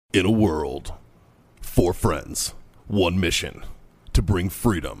In a world, 4 friends, 1 mission, to bring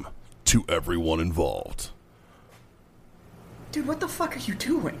freedom to everyone involved. Dude, what the fuck are you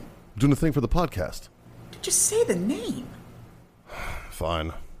doing? I'm doing a thing for the podcast. Just say the name.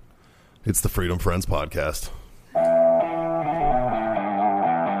 Fine. It's the Freedom Friends Podcast.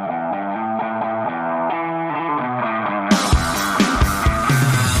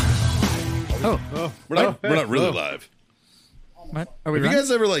 We're not really live. What? Are we Have you running?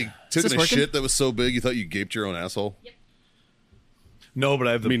 guys ever taken a working? shit that was so big you thought you gaped your own asshole? Yep. No, but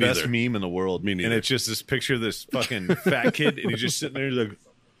I have the Me best neither. meme in the world. Me neither. And it's just this picture of this fucking fat kid, and he's just sitting there, like,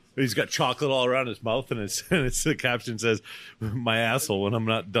 he's got chocolate all around his mouth, and it's the caption says, "My asshole," when I'm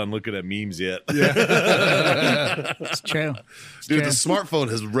not done looking at memes yet. It's true. Dude, the smartphone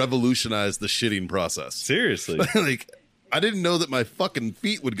has revolutionized the shitting process. Seriously. I didn't know that my fucking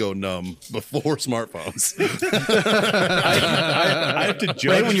feet would go numb before smartphones. I have to judge.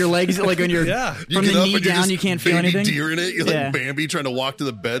 Right when your legs, like when you're Yeah. You from get the up knee and you're down, just you can't feel baby anything. deer in it. You're Yeah. like Bambi trying to walk to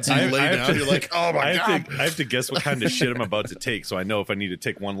the bed, so you I lay have down. to- You're like, oh my god. I have to guess what kind of shit I'm about to take, so I know if I need to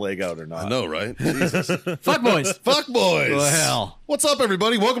take one leg out or not. I know, right? Jesus. Fuck boys. Fuck boys. Well, hell. What's up,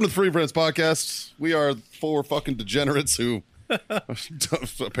 everybody? Welcome to the Free Friends Podcast. We are 4 fucking degenerates who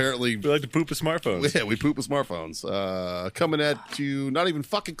apparently We like to poop with smartphones. we poop with smartphones. Coming at you, not even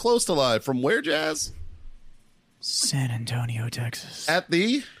fucking close to live. From where, Jazz? San Antonio, Texas. At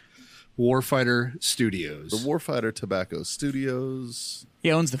the Warfighter Studios. Warfighter Tobacco Studios.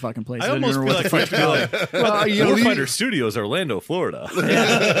 He owns the fucking place. I don't almost even feel know like what we have to be like, Well, you gotta, Warfighter Studios, Orlando, Florida. you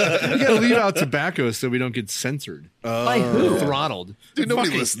gotta leave out tobacco so we don't get censored. By who? Throttled. Dude, nobody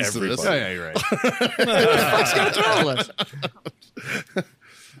Fucking listens to this. everybody. Oh, yeah, you're right. Fuck's gonna throttle us?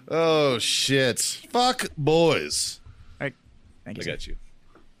 Oh, shit. Fuck boys. Right. Thank I you. got you.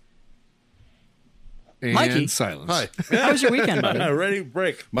 And Mikey. silence. Hi. How was your weekend, buddy? Ready?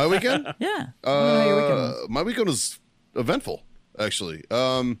 Break. My weekend? Yeah. I don't know how your weekend was. My weekend was eventful, actually.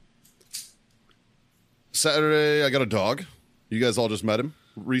 Saturday, I got a dog. You guys all just met him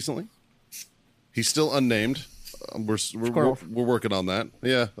recently. He's still unnamed. We're working on that.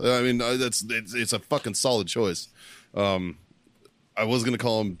 Yeah, I mean it's a fucking solid choice. I was gonna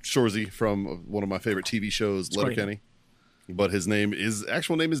call him Shorzy from one of my favorite TV shows, Letterkenny, but his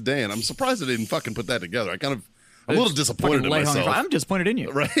actual name is Dan. I'm surprised I didn't fucking put that together. I'm a little disappointed in Fucking lay on your- myself. I'm disappointed in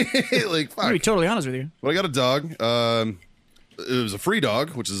you. Right? Like fuck. I'm gonna be totally honest with you. But I got a dog. It was a free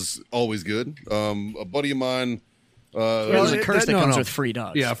dog, which is always good. A buddy of mine. There's a curse that no, comes no. with free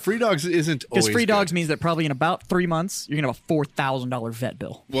dogs. Yeah, free dogs isn't Because always free dogs good. means that probably in about 3 months, you're going to have a $4,000 vet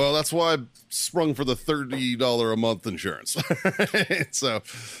bill. Well, that's why I sprung for the $30 a month insurance. So,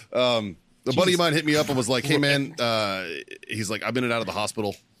 a buddy of mine hit me up and was like, "Hey, man," he's like, "I've been in and out of the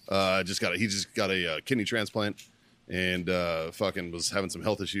hospital. He just got a kidney transplant, and fucking was having some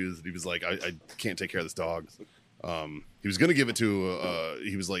health issues. And he was like, I can't take care of this dog." He was gonna give it to.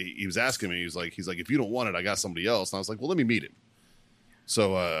 He was asking me. He's like, if you don't want it, I got somebody else. And I was like, well, let me meet him.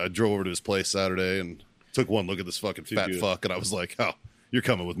 So I drove over to his place Saturday and took one look at this fucking fat fuck, and I was like, oh, you're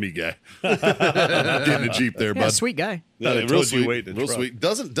coming with me, guy. Get in a Jeep there, Yeah, bud. sweet guy. Yeah, they real told you sweet, wait in the real truck. sweet.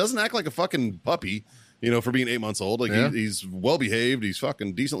 Doesn't act like a fucking puppy, for being 8 months old. Like Yeah. he's well behaved. He's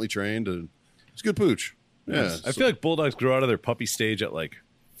fucking decently trained. And he's a good pooch. Yeah, I feel like bulldogs grow out of their puppy stage at like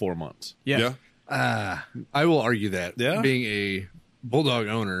 4 months. yeah. I will argue that. Yeah? Being a bulldog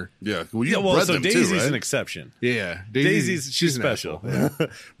owner. Yeah. Well, you Yeah, well, bred so them Daisy's too, right? an exception. Yeah. Daisy's she's an special. asshole.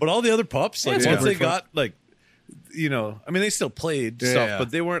 But all the other pups, like it's once they different. got like, I mean, they still played Yeah, stuff, yeah.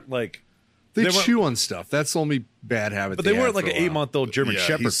 but they weren't like, They weren't- chew on stuff. That's the only bad habit. but they weren't had like for an a while. 8-month-old German Yeah,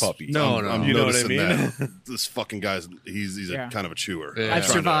 Shepherd he's- puppy. No, I'm You know what I noticing mean? that this fucking guy's he's Yeah. a kind of a chewer. Yeah. I've Trying to-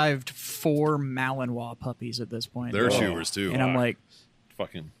 survived 4 Malinois puppies at this point. They're chewers too. And I'm like,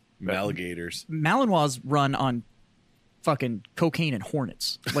 Fucking alligators. Malinois run on fucking cocaine and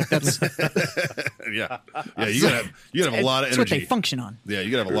Hornets. Like that's yeah. You gotta have a lot of that's what they energy. function on. Yeah, you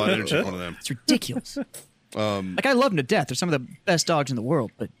gotta have a lot of energy for one of them. It's ridiculous. Like I love them to death. They're some of the best dogs in the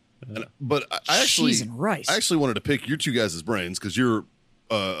world, but But I actually, cheese and rice. I actually wanted to pick your two guys' brains because you're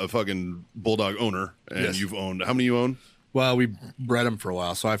a fucking bulldog owner, and Yes. you've owned how many you own? Well, we bred them for a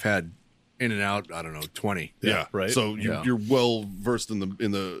while, so I've had in and out. I don't know, 20. Yeah, right. So Yeah. you're well versed in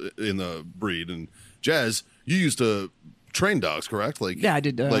the breed. And Jazz, you used to train dogs, correct? Like yeah, I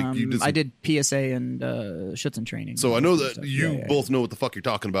did. Like you did. I did PSA and Schützen training. So I know and that stuff. you Yeah. both know what the fuck you're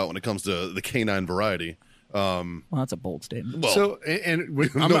talking about when it comes to the canine variety. Well, that's a bold statement. Well, So and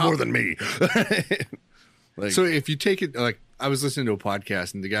no more than me. Like, so if you take it like I was listening to a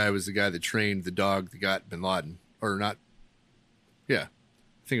podcast and the guy was the guy that trained the dog that got Bin Laden or not. Yeah,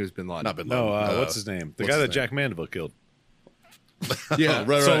 I think it was Bin Laden. not been No, long. what's his name? The what's guy his that Jack Mandeville killed. Yeah,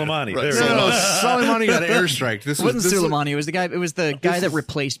 right. Soleimani. Right. There we go. Soleimani got an airstrike. This It wasn't this Soleimani. It was the guy. It was the guy that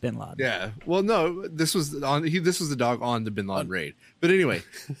replaced Bin Laden. Yeah. Well, no, this was the dog on the Bin Laden raid. But anyway,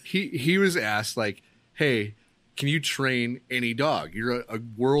 he was asked like, "Hey, can you train any dog? You're a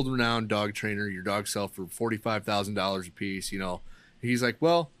world-renowned dog trainer. Your dogs sell for $45,000 a piece. You know." He's like,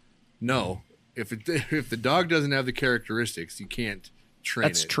 "Well, no. If the dog doesn't have the characteristics, you can't train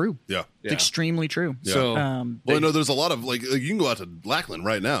That's it." true. Yeah. It's extremely true. So Well, no, there's a lot of like you can go out to Lackland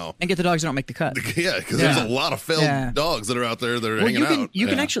right now. And get the dogs that don't make the cut. Yeah, because there's a lot of failed dogs that are out there that are hanging out. You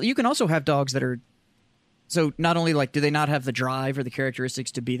can also have dogs that are. So not only like do they not have the drive or the characteristics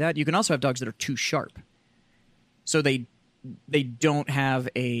to be that, you can also have dogs that are too sharp. So they don't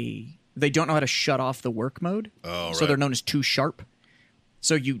know how to shut off the work mode. Oh, So right. they're known as too sharp.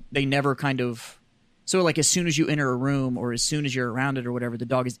 So they never kind of. So like as soon as you enter a room or as soon as you're around it or whatever, the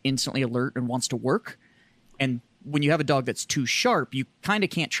dog is instantly alert and wants to work. And when you have a dog that's too sharp, you kind of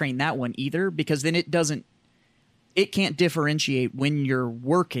can't train that one either because then it can't differentiate when you're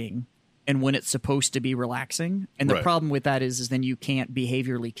working and when it's supposed to be relaxing. And the Right. problem with that is then you can't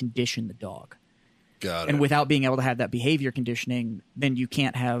behaviorally condition the dog. Got it. And without being able to have that behavior conditioning, then you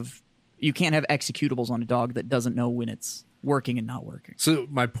can't have executables on a dog that doesn't know when it's working and not working. So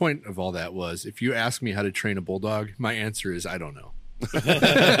my point of all that was, if you ask me how to train a bulldog, my answer is I don't know.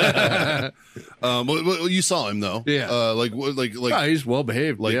 Well, you saw him though. Yeah. Like He's well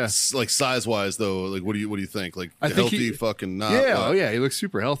behaved. like Yeah. like size wise though. Like what do you think? Like I think healthy, fucking not. Oh yeah, he looks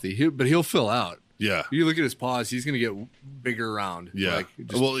super healthy. But he'll fill out. Yeah. You look at his paws; he's going to get bigger around. Yeah. Like,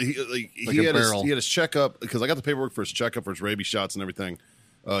 just Well, he a had barrel. he had his checkup because I got the paperwork for his checkup for his rabies shots and everything.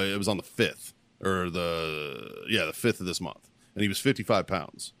 It was on the 5th or the 5th of this month, and he was 55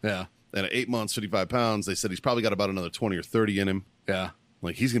 pounds. yeah, And at 8 months, 55 pounds, they said he's probably got about another 20 or 30 in him. yeah,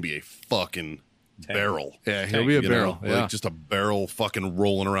 Like he's gonna be a fucking barrel. yeah. He'll be a You barrel. know? Yeah. Like just a barrel fucking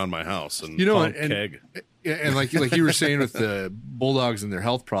rolling around my house. And You know, Punk and keg. and like you were saying with the bulldogs and their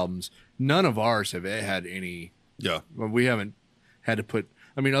health problems, none of ours have had any. yeah. Well, we haven't had to put.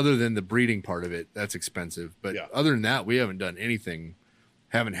 I mean, other than the breeding part of it, that's expensive. But Yeah. other than that, we haven't done anything.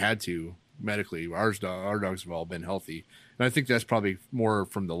 Haven't had to medically. Our dogs have all been healthy, and I think that's probably more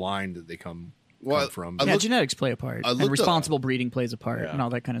from the line that they come from. I Yeah, looked- genetics play a part, I and looked up- responsible breeding plays a part, Yeah. and all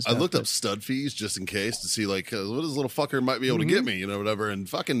that kind of I stuff. looked but- up stud fees just in case to see like what this little fucker might be able to get me, you know, whatever. And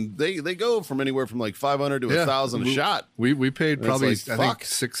fucking they go from anywhere from like 500 to Yeah. 1,000 a shot. We paid it's probably like, I fuck. think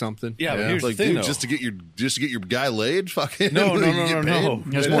 6 something. Yeah, but here's Like, the thing, dude, though. just to get your guy laid, fucking No. you get paid?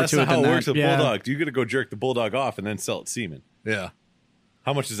 There's more That's to not it how than it that. works with Yeah. bulldog. You got to go jerk the bulldog off and then sell it semen. Yeah.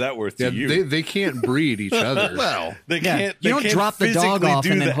 How much is that worth to Yeah, you? they can't breed each other. Well, They Yeah, can't. you they don't can't drop the dog physically off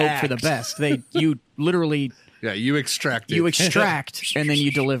do and then the hope for the act. best. You literally Yeah, you extract it. you extract and then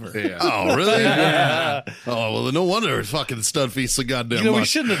you deliver. Yeah. oh really? Oh well, no wonder fucking stud fees so goddamn You know, we much.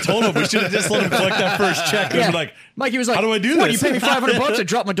 shouldn't have told him. We should have just let him collect that first check. Yeah. And be like, Mikey was like, how do I do what, this? you pay me $500 to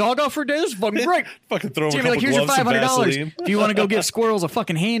drop my dog off for a day? This is fucking great. fucking throw him Jimmy, a couple like, here's your gloves, some $500. Vaseline. If you want to go give squirrels a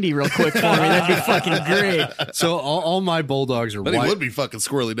fucking handy real quick for me, that'd be fucking great. So all my bulldogs are Then he white. would be fucking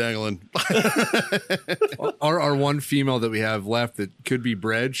squirrely dangling. Our one female that we have left that could be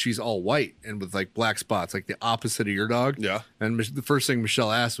bred, she's all white and with like black spots, like the opposite of your dog. Yeah. And the first thing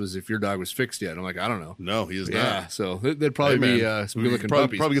Michelle asked was if your dog was fixed yet. I'm like, I don't know. No, he is Yeah. not. So they'd probably Hey, be man. some We good could looking probably,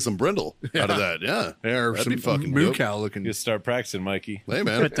 puppies. probably get some brindle out of that. Yeah, Yeah, or that'd some be fucking moo dope. cow looking. You start practicing, Mikey. Hey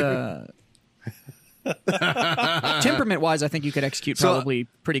man, But temperament wise, I think you could execute So- probably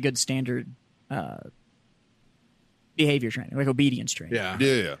pretty good standard behavior training, like obedience training. Yeah.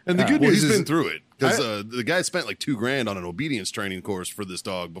 yeah. And the good well, news he's is been through it because the guy spent like $2,000 on an obedience training course for this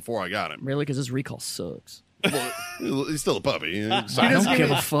dog before I got him. Really? Because his recall sucks. Well, he's still a puppy. I don't give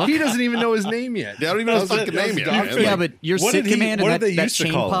a fuck. He doesn't even know his name yet. Yeah, I don't even know his fucking name yet. man. Yeah, Like, but your what sit did he- command what and did they that used to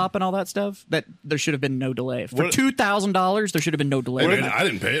chain call him? pop and all that stuff, that there should have been no delay. For What- $2,000, there should have been no delay. hey, man, I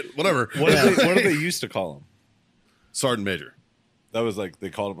didn't pay it. Whatever. What did they used to call him? Sergeant Major. That was like, they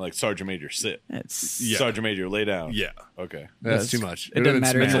called him like Sergeant Major, sit. It's, Yeah. Sergeant Major, lay down. Yeah. Okay. That's too much. It doesn't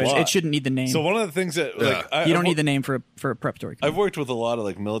matter. That's a Anyways. lot. It shouldn't need the name. So one of the things that like Yeah. you don't need the name for a preparatory command. I've worked with a lot of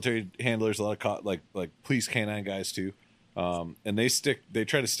like military handlers, a lot of like police canine guys too, and they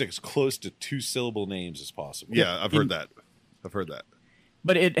try to stick as close to 2-syllable names as possible. Yeah, I've heard that. I've heard that.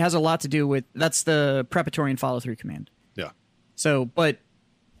 But it has a lot to do with, that's the preparatory and follow-through command. Yeah. So, but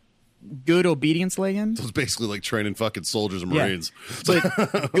good obedience lay-in, It was basically like training fucking soldiers and Yeah. Marines.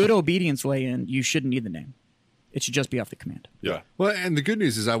 but good obedience lay-in, you shouldn't need the name. It should just be off the command. Yeah. Well, and the good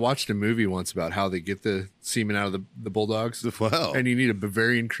news is I watched a movie once about how they get the semen out of the bulldogs. Wow. And you need a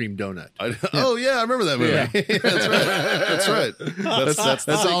Bavarian cream donut. Oh, yeah, I remember that movie. Yeah. That's right.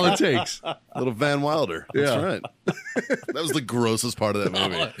 That's all it takes. Little Van Wilder. That's Yeah. right. That was the grossest part of that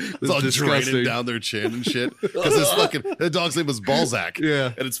movie. It's all disgusting. draining down their chin and shit. Because his fucking the dog's name was Balzac.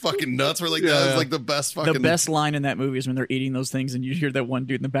 Yeah. And it's fucking nuts. We're like, Yeah. that's like the best fucking The best line in that movie is when they're eating those things and you hear that one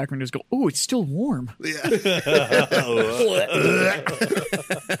dude in the background just go, "Oh, it's still warm." Yeah.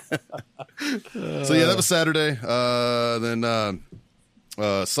 So yeah, that was Saturday. Then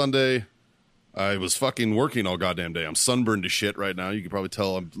Sunday, I was fucking working all goddamn day. I'm sunburned to shit right now. You can probably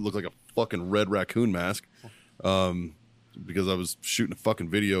tell I look like a fucking red raccoon mask. Because I was shooting a fucking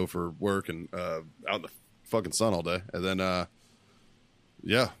video for work and out in the fucking sun all day. And then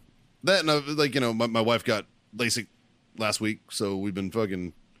yeah. That and like, you know, my wife got LASIK last week, so we've been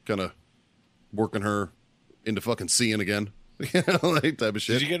fucking kind of working her into fucking seeing again. You know, like type of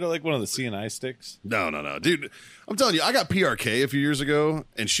shit. Did you get like one of the CNI sticks? No, dude. I'm telling you, I got PRK a few years ago,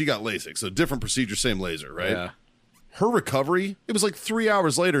 and she got LASIK, so different procedure, same laser, right? Yeah. Her recovery, it was like 3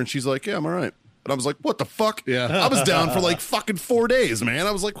 hours later, and she's like, "Yeah, I'm all right." And I was like, "What the fuck?" Yeah. I was down for like fucking 4 days, man.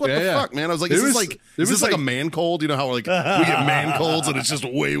 I was like, "What the fuck, man?" I was like, "Is this like a man cold? You know how like we get man colds and it's just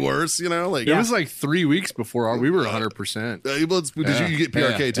way worse? You know, like It was like 3 weeks before we were 100%. Did you get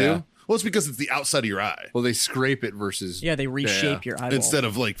PRK too? Yeah. Well, it's because it's the outside of your eye. Well, they scrape it versus... Yeah, they reshape your eyeball. Instead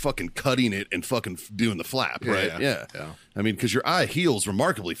of like fucking cutting it and fucking doing the flap, right? Yeah. I mean, because your eye heals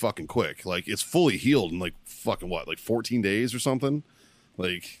remarkably fucking quick. Like it's fully healed in like fucking what, like 14 days or something.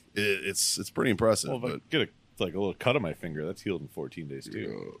 Like it's pretty impressive. Well, if I But get a little cut on my finger, that's healed in 14 days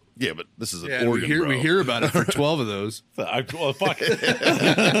too. yeah, but this is an Yeah, organ, bro. we hear about it for 12 of those. Well, fuck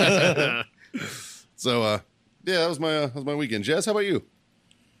it. So yeah, that was my weekend. Jazz, how about you?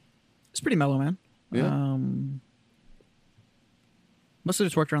 It's pretty mellow, man. Yeah. Mostly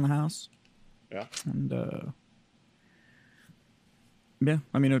just worked around the house. Yeah. And yeah,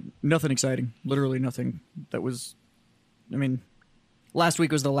 I mean, nothing exciting. Literally nothing that was. I mean, last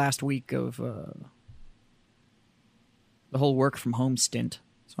week was the last week of the whole work from home stint,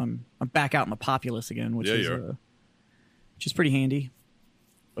 so I'm back out in the populace again, which is pretty handy.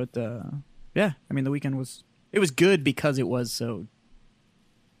 But yeah, I mean, the weekend was good because it was so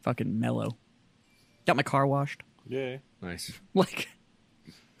fucking mellow. Got my car washed. Yay. Nice. Like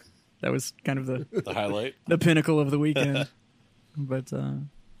that was kind of The highlight. the pinnacle of the weekend. But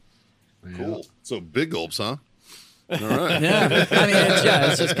Cool. So big gulps, huh? All right. yeah, I mean,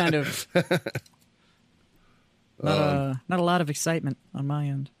 it's just kind of not a lot of excitement on my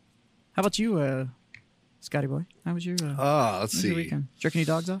end. How about you, Scotty boy? How was your Let's see. weekend? Jerk any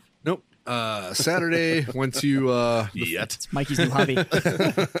dogs off? Nope. Saturday, went to... Yet It's Mikey's new hobby. for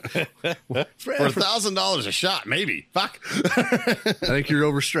 $1,000 a shot, maybe. Fuck. I think you're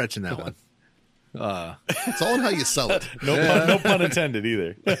overstretching that one. It's all in how you sell it. No pun intended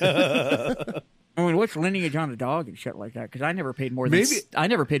either. I mean, what's lineage on a dog and shit like that? Because I never paid more than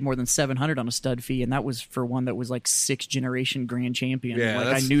 $700 on a stud fee, and that was for one that was like 6th generation grand champion. Yeah,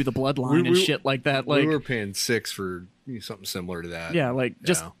 like I knew the bloodline and shit like that. Like we were paying $6 for something similar to that. yeah, like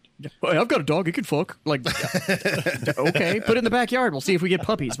just. Hey, I've got a dog. It can fuck. Like, okay, put it in the backyard. We'll see if we get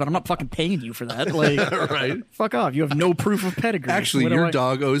puppies. But I'm not fucking paying you for that. Like, Right. fuck off. You have no proof of pedigree. Actually, What do your I-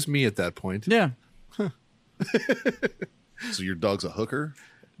 dog owes me at that point. Yeah. So your dog's a hooker?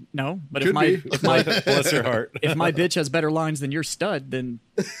 No, but Could if my be. if my Bless her heart. if my bitch has better lines than your stud, then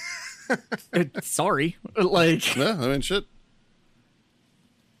sorry. Like, Yeah, I mean, shit.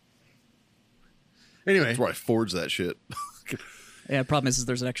 Anyway, That's where I forged that shit. yeah. Problem is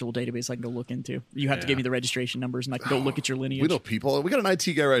there's an actual database I can go look into. You have to give me the registration numbers, and I can go look at your lineage. We know people. We got an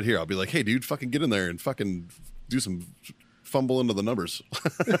IT guy right here. I'll be like, hey, dude, fucking get in there and fucking do some fumble into the numbers.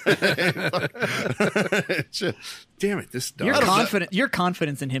 Shit. damn it, this dog. Your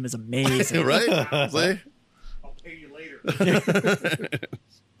confidence in him is amazing. Right? See? I'll pay you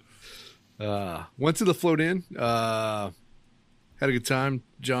later. Went to the float in. Had a good time.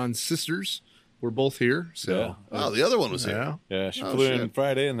 John's sisters were both here. So Oh, the other one was here. yeah. Yeah, she Oh, flew in shit.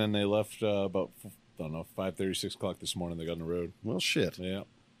 Friday, and then they left about, 5:30, 6 o'clock this morning. They got on the road. Well, shit. Yeah.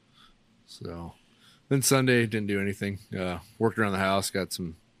 So then Sunday didn't do anything. Worked around the house,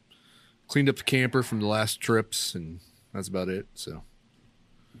 cleaned up the camper from the last trips, and that's about it. So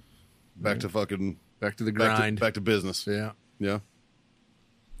Back to fucking back to the grind. back to business. Yeah. Yeah.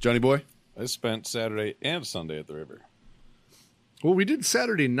 Johnny boy? I spent Saturday and Sunday at the river. Well, we did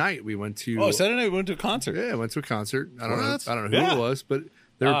Saturday night. We went to Saturday night we went to a concert. Yeah, went to a concert. I don't What? know who Yeah. it was, but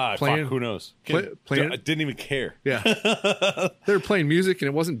they were playing. Fuck, who knows? playing- I didn't even care. Yeah, they were playing music, and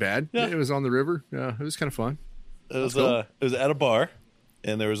it wasn't bad. It was on the river. Yeah, it was kind of fun. It was at a bar,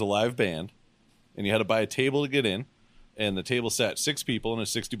 and there was a live band, and you had to buy a table to get in, and the table sat 6 people, and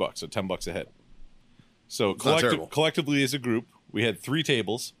it's $60, so $10 a head. So collectively as a group, we had 3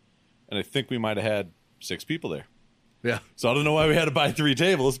 tables, and I think we might have had 6 people there. Yeah. So I don't know why we had to buy 3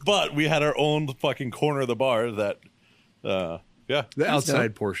 tables, but we had our own fucking corner of the bar that, The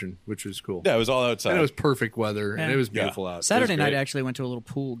outside portion, which was cool. Yeah, it was all outside. And it was perfect weather, and it was beautiful out. Saturday night, great. I actually went to a little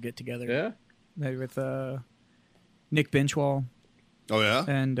pool get together. Yeah. With Nick Benchwall Oh yeah.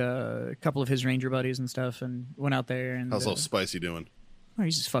 and a couple of his Ranger buddies and stuff, and went out there. And How's all Spicy doing? oh,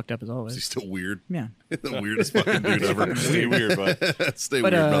 he's just fucked up as Is he always. still weird? Yeah. The weirdest fucking dude ever. Stay weird, bud. Stay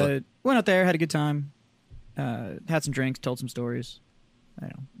But weird, brother. went out there, had a good time, had some drinks, told some stories. I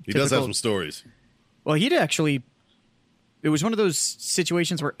don't know, He does have typical- some stories. Well, he'd actually. It was one of those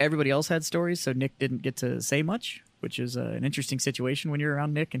situations where everybody else had stories, so Nick didn't get to say much, which is an interesting situation when you're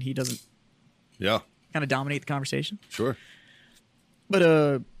around Nick and he doesn't Yeah, kind of dominate the conversation. sure.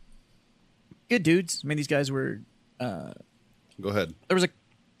 But good dudes. I mean, these guys were. Go ahead. There was a.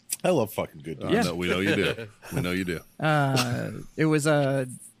 I love fucking good dudes. Yeah. No, we know you do. We know you do. It was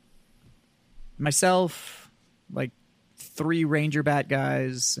myself, like 3 Ranger bat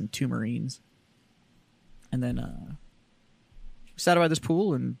guys and 2 Marines, and then sat by this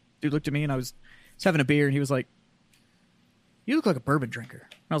pool and dude looked at me and I was having a beer and he was like, "You look like a bourbon drinker."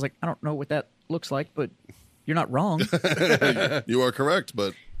 And I was like, "I don't know what that looks like, but you're not wrong." You are correct,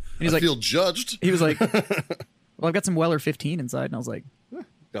 but he's I like- feel judged. He was like, "Well, I've got some Weller 15 inside," and I was like,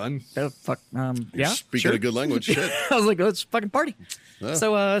 Done. "Oh fuck, yeah, Speaking sure." of good language, shit. I was like, "Let's fucking party." Yeah.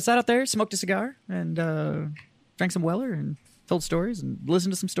 So sat out there, smoked a cigar, and drank some Weller, and told stories, and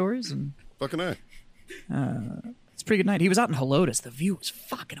listened to some stories, and Fucking A. it's a pretty good night. He was out in Helotes. The view was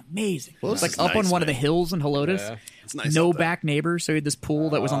fucking amazing. Well, It was this like is up on nice, one of the man. hills in Helotes. Yeah. It's nice. No out there. back neighbor, so he had this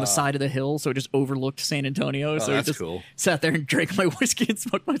pool that was on the side of the hill, so it just overlooked San Antonio. So he that's just cool. sat there and drank my whiskey and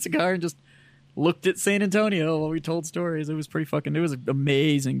smoked my cigar and just looked at San Antonio while we told stories. It was pretty fucking. It was an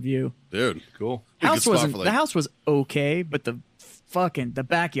amazing view. Dude. Cool. Good House spot wasn't. for, like- The house was okay, but the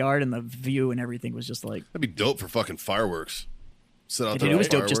backyard and the view and everything was just like. That'd be dope for fucking fireworks. Sit out Dude, there it was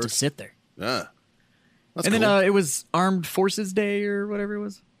with dope just to fireworks. sit there. Yeah. That's And cool. then it was Armed Forces Day or whatever it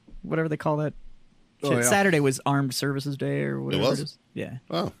was, whatever they call that. Shit. yeah. Saturday was Armed Services Day or whatever was? it is. Yeah,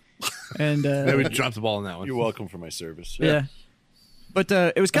 Oh. and Yeah, we dropped the ball on that one. You're welcome for my service. yeah. But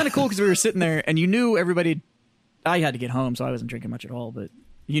it was kind of cool because we were sitting there and you knew everybody. I had to get home, so I wasn't drinking much at all. But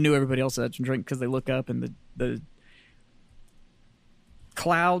you knew everybody else had some drink because they look up and the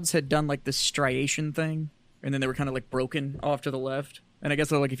clouds had done like this striation thing, and then they were kind of like broken off to the left. And I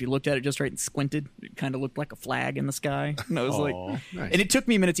guess like if you looked at it just right and squinted, it kind of looked like a flag in the sky. And I was like, Nice. and it took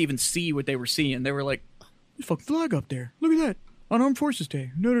me a minute to even see what they were seeing. They were like, "There's a fucking flag up there. Look at that on Armed Forces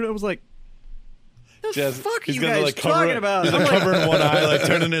Day." No. I was like, "The Jazz, fuck are he's you gonna guys like talking about?" He's I'm like like- covering one eye, like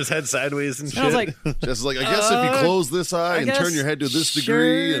turning his head sideways and shit. And I was like, Just like, I guess if you close this eye and turn guess, your head to this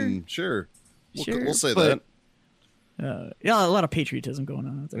degree, sure. and sure. Sure, We'll say but- that. yeah, a lot of patriotism going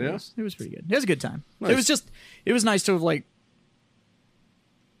on out there. Yeah? It was pretty good. It was a good time. Nice. It was nice to have like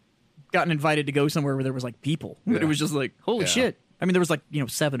gotten invited to go somewhere where there was like people. But Yeah. it was just like, holy Yeah. shit. I mean, there was like,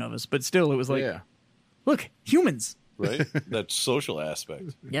 7 of us, but still it was like, yeah. look, humans. right? That social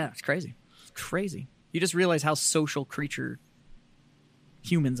aspect. Yeah, it's crazy. It's crazy. You just realize how social creature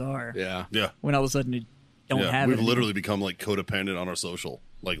humans are Yeah. Yeah. when all of a sudden you don't Yeah. have We've it anymore. literally become like codependent on our social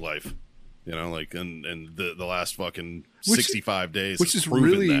like life. You know, like and the last fucking 65 days Which has is proven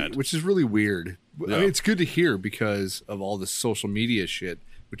really that. weird. Yeah. I mean, it's good to hear because of all the social media shit,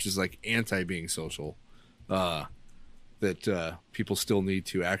 which is like anti being social. That people still need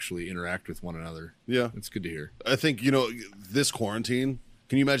to actually interact with one another. Yeah. It's good to hear. I think, this quarantine,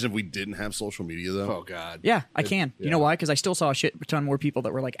 can you imagine if we didn't have social media though? Oh God. Yeah, I can. yeah. You know why? Because I still saw a shit ton more people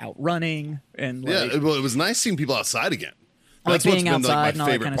that were like out running and like, Yeah, well, it was nice seeing people outside again. Like That's what's being been outside like and my all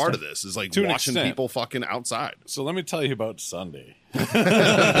that favorite kind of part stuff. of this is like To an watching extent. people fucking outside. So let me tell you about Sunday. Oh,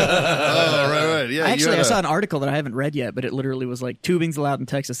 right. Yeah, I saw an article that I haven't read yet, but it literally was like tubing's allowed in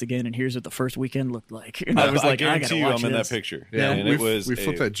Texas again, and here's what the first weekend looked like. And I was like, I guarantee gotta you, watch I'm in that this. picture. Yeah. and it was we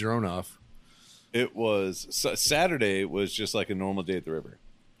flipped that drone off. It was Saturday was just like a normal day at the river.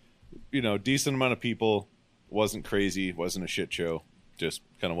 Decent amount of people. Wasn't crazy. Wasn't a shit show. Just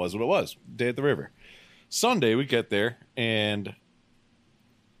kind of was what it was. Day at the river. Sunday we get there, and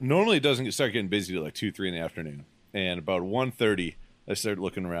normally it doesn't start getting busy till like 2-3 in the afternoon. And about 1:30, I started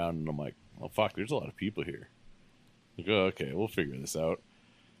looking around, and I'm like, "Oh fuck, there's a lot of people here." Like, oh, okay, we'll figure this out.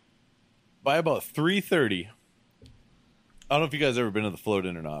 By about 3:30, I don't know if you guys ever been to the float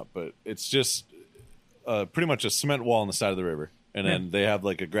in or not, but it's just pretty much a cement wall on the side of the river, and then they have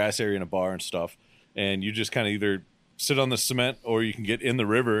like a grass area and a bar and stuff. and you just kind of either sit on the cement or you can get in the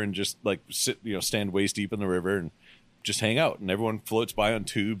river and just like sit, stand waist deep in the river and just hang out. And everyone floats by on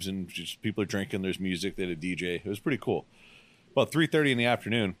tubes and just people are drinking. There's music. They had a DJ. It was pretty cool. About 3:30 in the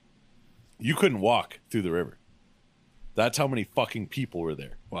afternoon, you couldn't walk through the river. That's how many fucking people were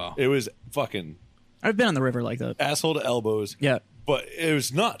there. Wow. It was fucking I've been on the river like that. asshole to elbows. Yeah. But it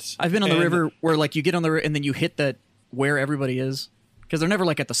was nuts. I've been on the river where like you get on the and then you hit that where everybody is. Because they're never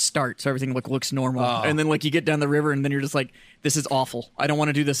like at the start, so everything looks normal. Oh. And then like you get down the river and then you're just like, this is awful. I don't want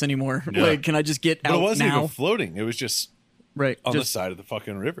to do this anymore. Like, can I just get But out it wasn't now? even floating. It was just Right. on the Just, side of the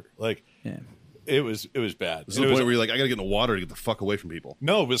fucking river. Like, yeah. it was bad. This is the point where you're like, I got to get in the water to get the fuck away from people.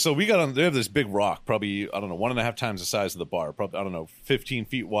 No, but so we got on. They have this big rock, probably 1.5 times the size of the bar. Probably 15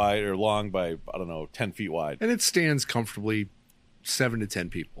 feet wide or long by 10 feet wide. And it stands comfortably 7 to 10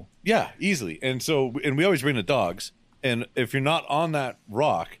 people. Yeah, easily. And we always bring the dogs. And if you're not on that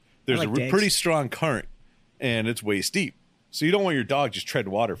rock, there's I like a dags. pretty strong current, and it's waist deep. So you don't want your dog just tread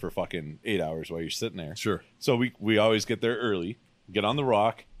water for fucking 8 hours while you're sitting there. Sure. So we always get there early, get on the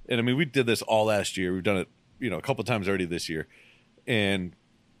rock, and I mean we did this all last year. We've done it a couple times already this year, and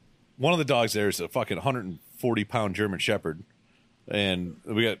one of the dogs there is a fucking 140-pound German Shepherd, and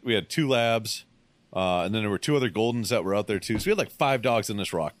we had 2 labs, and then there were 2 other Goldens that were out there too. So we had like 5 dogs in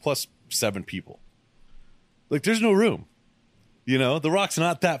this rock plus 7 people. Like there's no room, the rock's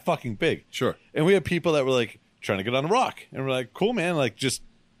not that fucking big. Sure. And we had people that were like trying to get on the rock, and we're like, cool, man, like just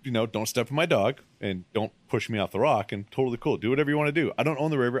don't step on my dog and don't push me off the rock, and totally cool. Do whatever you want to do. I don't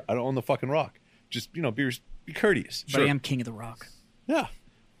own the river. I don't own the fucking rock. Just be courteous. But I am king of the rock. Yeah.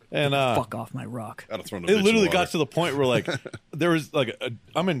 And Fuck off my rock. Gotta throw it literally got to the point where like there was like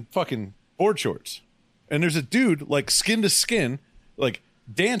I'm in fucking board shorts, and there's a dude like skin to skin, like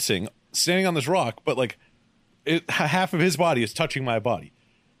dancing, standing on this rock, but like half of his body is touching my body,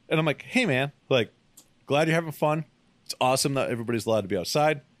 and I'm like, hey man, like glad you're having fun. It's awesome that everybody's allowed to be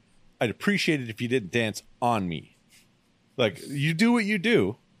outside. I'd appreciate it if you didn't dance on me. Like you do what you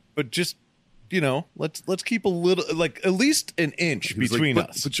do, but just let's keep a little, like at least an inch between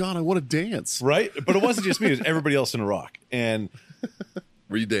us. But John, I want to dance. Right? But it wasn't just me, it was everybody else in the rock. And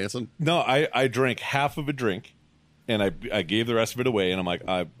Were you dancing? no, I drank half of a drink and I gave the rest of it away, and I'm like,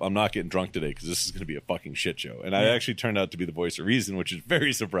 I'm not getting drunk today because this is going to be a fucking shit show. And I actually turned out to be the voice of reason, which is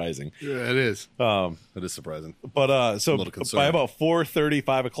very surprising. Yeah, it is. That is surprising. But so little concerned. by about 4:30,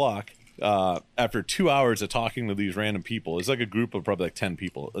 5 o'clock, after 2 hours of talking to these random people, it's like a group of probably like 10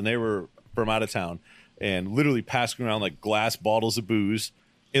 people, and they were from out of town and literally passing around like glass bottles of booze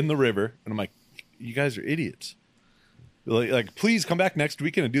in the river. And I'm like, you guys are idiots. Like, please come back next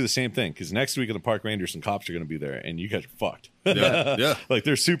weekend and do the same thing, because next week in the park rangers and cops are going to be there, and you guys are fucked. Yeah. Like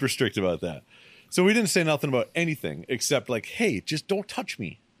they're super strict about that. So we didn't say nothing about anything except like, hey, just don't touch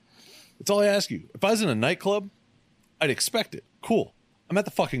me. That's all I ask you. If I was in a nightclub, I'd expect it. Cool. I'm at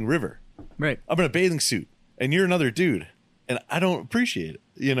the fucking river. Right. I'm in a bathing suit, and you're another dude, and I don't appreciate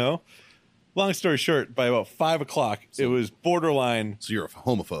it. Long story short, by about 5 o'clock, it was borderline. So you're a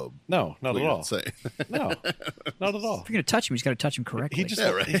homophobe. No, not at all. Say. No, not at all. If you're gonna touch him, you just gotta touch him correctly. He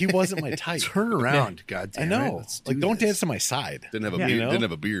just he wasn't my type. Turn around, God I damn know. it. Let's Like, do don't this. dance to my side. Didn't have a Yeah. beard. You know? Didn't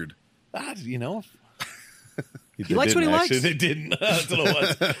have a beard. He likes what he likes. They didn't. That's what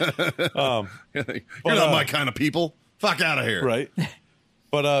it was. You're not my kind of people. Fuck out of here. Right.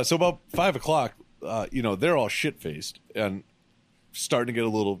 But so about 5 o'clock, they're all shit faced and starting to get a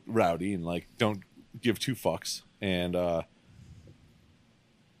little rowdy and like don't give 2 fucks. And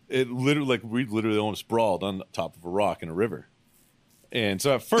we literally almost brawled on the top of a rock in a river. And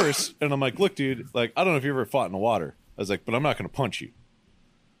so at first, and I'm like, look, dude, like I don't know if you ever fought in the water. I was like, but I'm not going to punch you.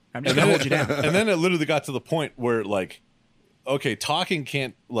 I'm just gonna hold you down. And then it literally got to the point where like, okay, talking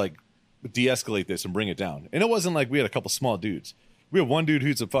can't like de-escalate this and bring it down. And it wasn't like we had a couple small dudes. We have one dude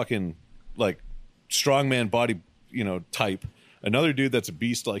who's a fucking like strongman body, type. Another dude that's a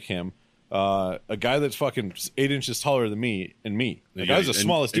beast like him. A guy that's fucking 8 inches taller than me and me. Like, I was the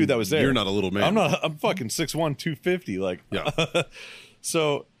smallest dude that was there. You're not a little man. I'm not. I'm fucking 6'1", 250. Like, Yeah.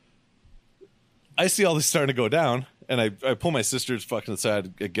 So I see all this starting to go down, and I pull my sisters fucking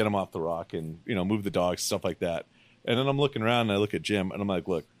aside, get them off the rock, and move the dogs, stuff like that. And then I'm looking around and I look at Jim, and I'm like,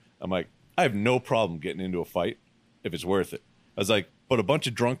 look, I have no problem getting into a fight if it's worth it. I was like, but a bunch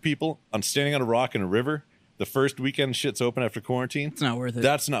of drunk people, I'm standing on a rock in a river. The first weekend shit's open after quarantine. It's not worth it.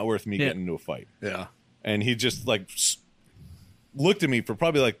 That's not worth me getting into a fight. Yeah. And he just like looked at me for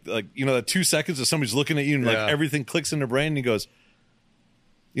probably like that 2 seconds of somebody's looking at you and like Yeah. everything clicks in their brain. And he goes,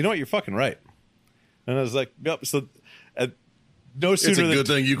 "You know what? You're fucking right." And I was like, "Yep." So no It's a sooner good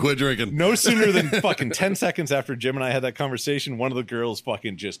than thing you quit drinking. no sooner than fucking 10 seconds after Jim and I had that conversation, one of the girls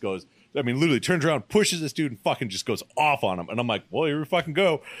fucking just goes, I mean, literally turns around, pushes this dude, and fucking just goes off on him. And I'm like, well, here we fucking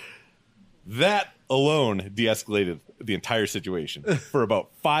go. That alone de-escalated the entire situation for about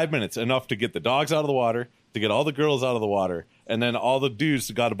 5 minutes, enough to get the dogs out of the water, to get all the girls out of the water, and then all the dudes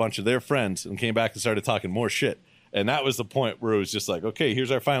got a bunch of their friends and came back and started talking more shit. And that was the point where it was just like, okay,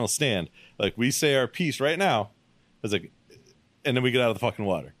 here's our final stand. Like, we say our piece right now. I was like, and then we get out of the fucking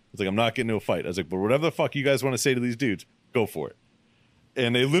water. I was like, I'm not getting into a fight. I was like, but whatever the fuck you guys want to say to these dudes, go for it.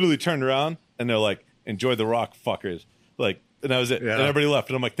 And they literally turned around and they're like, enjoy the rock, fuckers. Like, and that was it. Yeah. And everybody left.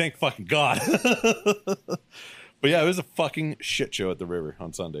 And I'm like, thank fucking God. But yeah, it was a fucking shit show at the river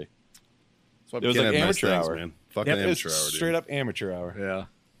on Sunday. That's why It we was can't like have amateur nice things, hour. man. Fucking Yep, it was amateur hour, dude. straight up amateur hour. Yeah.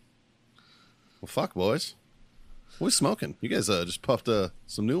 Well, fuck, boys. What are we smoking? You guys just puffed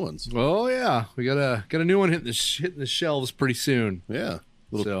some new ones. Oh yeah, we got a new one hitting the shelves pretty soon. Yeah.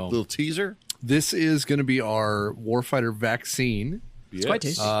 Little So- teaser. This is going to be our Warfighter vaccine. It's quite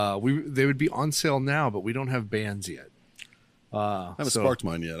tasty. They would be on sale now, but we don't have bands yet. I haven't So, sparked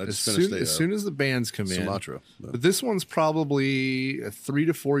mine yet. I As just finished as soon as the bands come in, Sumatra. but this one's probably a 3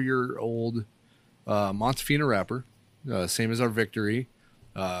 to 4 year old Montefina wrapper, same as our Victory.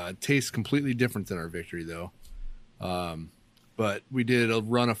 Tastes completely different than our Victory though. But we did a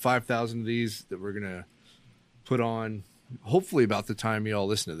run of 5,000 of these that we're gonna put on. Hopefully, about the time y'all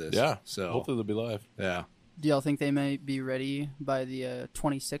listen to this. Yeah. So Hopefully they'll be live. yeah. Do y'all think they may be ready by the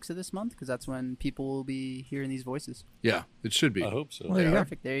 26th of this month? Because that's when people will be hearing these voices. Yeah, it should be. I hope so. Well, there you go.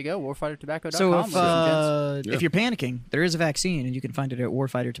 Perfect. There you go. Warfightertobacco.com. So ladies and gents. if you're panicking, there is a vaccine, and you can find it at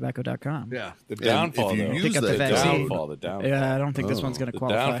warfightertobacco.com. Yeah. The downfall, if you though. use Pick up the that vaccine. code, The downfall. Yeah, I don't think this one's going to The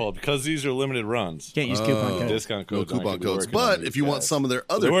qualify. downfall, because these are limited runs. Can't use coupon code. Discount no codes. aren't coupon gonna be codes. working on But these if you want guys. some of their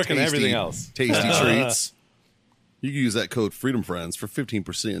other They're working on tasty, everything else. tasty treats, you can use that code Freedom Friends for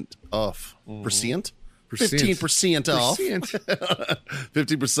 15% off. Percent? 15% off.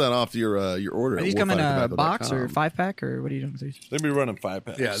 15% off your order. Are at these come in a warfightertobacco.com. box or 5-pack, or what are you doing with these? They'll be running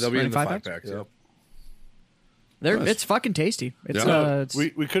 5-packs. Yeah, they'll be Running in the 5 5 packs. packs? Yep. Nice. It's fucking tasty. It's, Yeah. it's We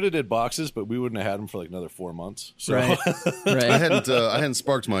could have did boxes, but we wouldn't have had them for like another 4 months. So right. I right. hadn't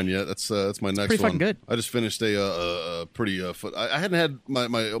sparked mine yet. That's my next pretty one. fucking good. I just finished a pretty I hadn't had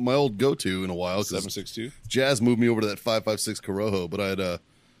my old go to in a while because 762. Jazz moved me over to that 5.56 Corojo, but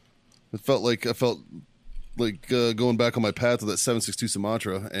I felt like going back on my path to that 7.62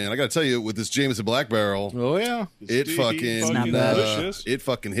 Sumatra, and I got to tell you, with this Jameson Black Barrel, Oh yeah. it fucking not bad. it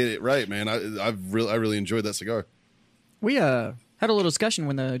fucking hit it right, man. I really enjoyed that cigar. We had a little discussion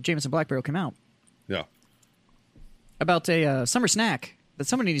when the Jameson Black Barrel came out Yeah, about a summer snack that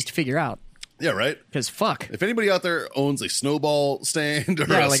somebody needs to figure out. yeah, right. Because fuck, If anybody out there owns a snowball stand or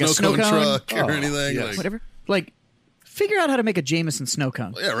Yeah, a like a snow cone snow cone. truck or anything, yes. like, whatever. Like, figure out how to make a Jameson snow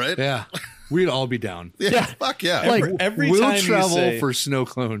cone. yeah, right. Yeah. We'd all be down. Yeah, fuck yeah. Like, Every we'll time you travel say, for snow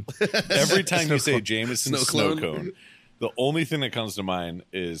clone. every time you say Jameson Snow snow cone. cone, the only thing that comes to mind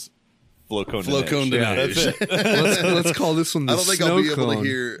is flow cone. Flow cone Dinesh. Dinesh. That's it. let's call this one the I don't think snow I'll be able cone. to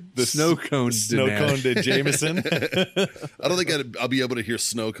hear the snow cone. Snow Dinesh. cone to Jameson. I don't think I'll be able to hear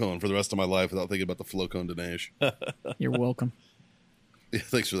snow cone for the rest of my life without thinking about the flow cone Dinesh. You're welcome. Yeah,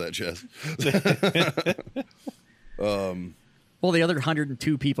 thanks for that, Jess. Well, the other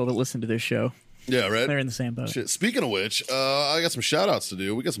 102 people that listen to this show, Yeah, right. they're in the same boat. Shit. Speaking of which, I got some shout outs to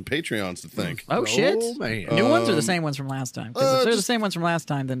do. We got some Patreons to thank. Oh, shit. man. New ones are the same ones from last time. 'Cause if they're the just- same ones from last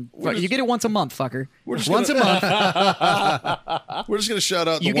time, then We're you just- get it once a month, fucker. just Once a month. We're just gonna shout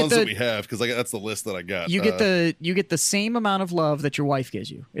out the You get ones that the- we have because that's the list that I got. You get the same amount of love that your wife gives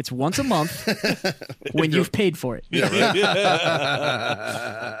you. It's once a month when you've paid for it.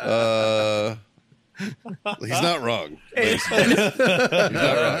 He's not wrong. He's not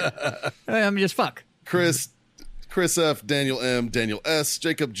wrong. I'm just fuck. Chris F, Daniel M, Daniel S,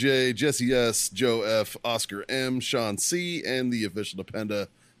 Jacob J, Jesse S, Joe F, Oscar M, Sean C, and the official Dependa.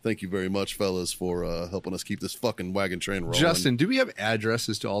 Thank you very much, fellas, for helping us keep this fucking wagon train rolling. Justin, do we have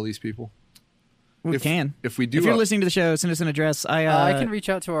addresses to all these people? We If- can. if we do, If you're listening to the show, send us an address. I can reach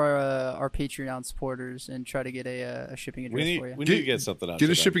out to our Patreon supporters and try to get a shipping address we for you. need to get something out. get to a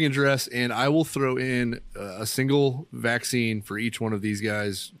them. shipping address, and I will throw in a single vaccine for each one of these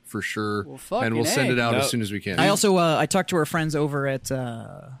guys for sure, Well, fucking and we'll send A. it out Now- as soon as we can. I also I talked to our friends over at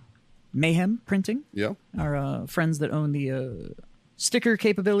Mayhem Printing, Yeah. our friends that own the sticker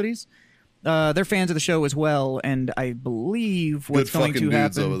capabilities. They're fans of the show as well, and I believe Good what's going fucking to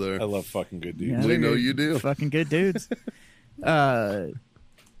dudes happen. over there. I love fucking good dudes. Yeah, We they're know good. you do. Fucking good dudes. Not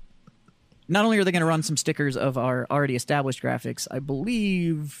only are they going to run some stickers of our already established graphics, I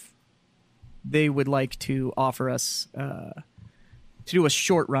believe they would like to offer us to do a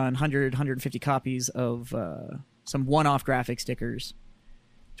short run, 150 copies of some one-off graphic stickers.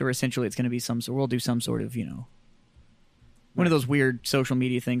 To where essentially it's going to be we'll do some sort of, one of those weird social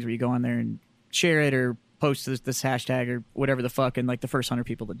media things where you go on there and share it or post this hashtag or whatever the fuck, and like the first 100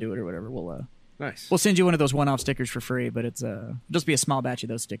 people that do it or whatever, we'll send you one of those one-off stickers for free, but it's just be a small batch of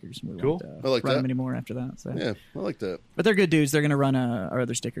those stickers. We Cool. won't I like run that. them anymore after that. So. Yeah, I like that. But they're good dudes. They're going to run our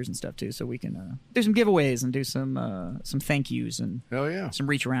other stickers and stuff too, so we can do some giveaways and do some thank yous and Hell yeah. some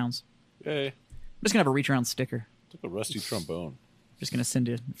reach arounds. Hey, I'm just going to have a reach around sticker. took a rusty trombone. Just going to send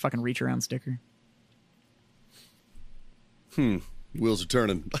you a fucking reach around sticker. Wheels are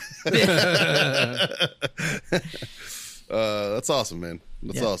turning. That's awesome, man.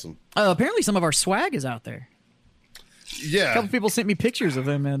 That's Yeah. awesome. Apparently some of our swag is out there. A Yeah, couple people sent me pictures of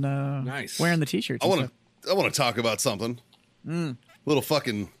them and Nice. wearing the t-shirts. I and want stuff. to. I want to talk about something. Little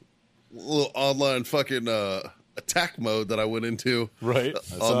online fucking attack mode that I went into Right.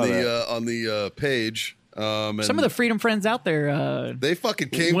 on the page. And Some of the Freedom Friends out there. they fucking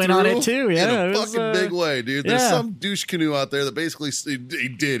came went through on it too, yeah, in it a was, fucking big way, dude. There's yeah. some douche canoe out there that basically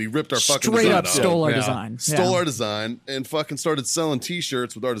he ripped our fucking straight design up out. stole our Yeah. design. Stole Yeah. our design and fucking started selling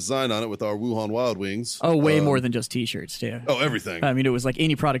T-shirts with our design on it with our Wuhan Wild Wings. Oh, way more than just t-shirts too. Oh, everything. I mean, it was like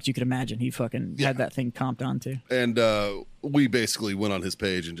any product you could imagine. He fucking had that thing comped onto. And we basically went on his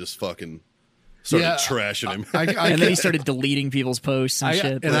page and just fucking started Yeah. trashing him. And then he started deleting people's posts and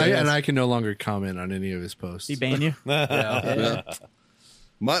shit. And I can no longer comment on any of his posts. He banned you. Yeah.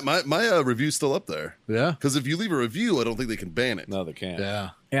 My review's still up there. Yeah. Because if you leave a review, I don't think they can ban it. No, they can't.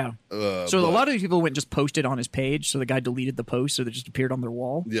 Yeah. Yeah. So but- a lot of these people went and just posted on his page, so the guy deleted the post, so they just appeared on their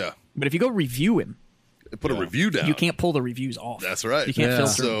wall. Yeah. But if you go review him, Put a review down. you can't pull the reviews off. That's right. You can't Yeah.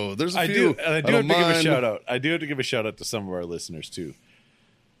 filter. So there's a I few. do, and I do have to give a shout out. I do have to give a shout out to some of our listeners too,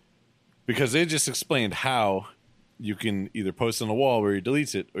 because they just explained how you can either post on a wall where he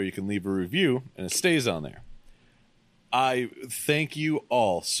deletes it, or you can leave a review and it stays on there. I thank you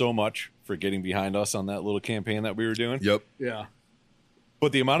all so much for getting behind us on that little campaign that we were doing. Yep. Yeah.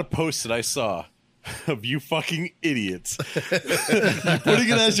 But the amount of posts that I saw of you fucking idiots putting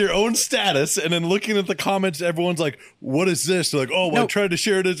it as your own status and then looking at the comments, everyone's like, what is this? They're like, oh, well, I No, tried to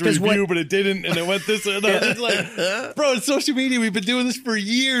share it as a 'cause review, what- but it didn't, and it went this and I was just like, bro, it's social media. We've been doing this for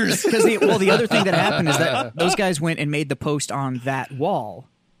years. Because the other thing that happened is that those guys went and made the post on that wall,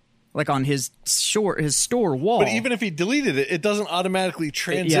 like on his store wall. But even if he deleted it, it doesn't automatically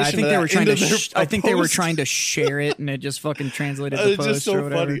transition. yeah, I think they were trying to. I think they were post. trying to share it, and it just fucking translated the It's post just or so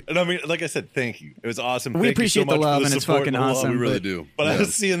whatever. funny. And I mean, like I said, thank you. It was awesome. We Thank you appreciate so much the love, for and it's support fucking and the love. awesome. We really but- do. But I Yeah.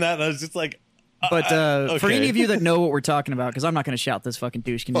 was seeing that, and I was just like, But for okay. any of you that know what we're talking about, because I'm not going to shout this fucking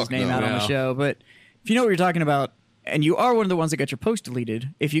douche canoe's Fuck name no. out on the No. show, but if you know what you're talking about, and you are one of the ones that got your post deleted,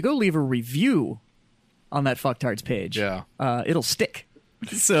 if you go leave a review on that fucktards page, Yeah. it'll stick.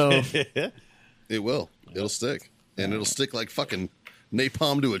 So It will. It'll stick. And it'll stick like fucking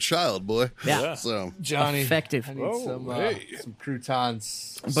napalm to a child, boy. Yeah. So Johnny. effective. I need some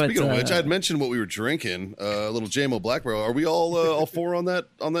croutons. But, speaking of which, I had mentioned what we were drinking. A little JMO Black Barrel. Are we all four on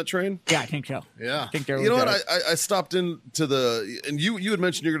that train? Yeah, I think so. Yeah. I think they're You know what? okay. I stopped into the and you had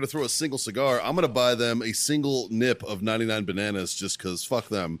mentioned you're going to throw a single cigar. I'm going to buy them a single nip of 99 bananas just because fuck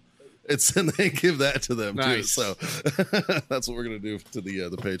them. It's and they give that to them too. Nice. So that's what we're going to do to the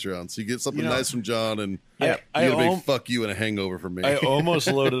Patreon. So you get something You know, nice from John and Yeah. you get a big al- fuck you and a hangover from me. I almost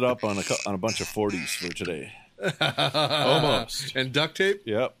loaded up on a bunch of 40s for today. Almost. And duct tape?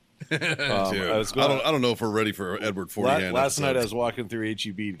 Yep. Dude, I was going, I don't know if we're ready for Edward 40 hand last night I episode. was walking through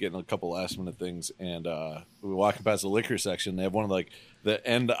HEB getting a couple last minute things, and we were walking past the liquor section. They have one of like the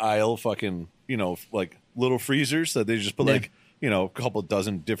end aisle fucking, like little freezers that they just put like, a couple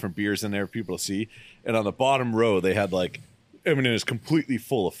dozen different beers in there for people to see. And on the bottom row, they had like, it was completely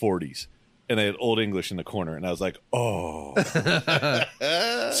full of 40s. And they had Old English in the corner, and I was like, "Oh,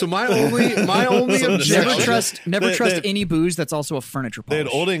 So my only objection. Never trust they- any booze that's also a furniture they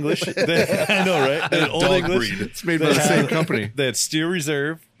polish. had Old English." I know, right? They had Old Dog English. breed. It's made by the same company. They had Steel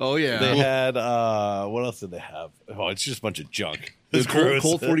Reserve. Oh yeah. They had what else did they have? Oh, it's just a bunch of junk. It's Cold, gross.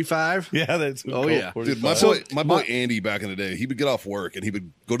 Cold 45. Yeah, that's Oh, yeah. Dude, my boy Andy back in the day, he would get off work and he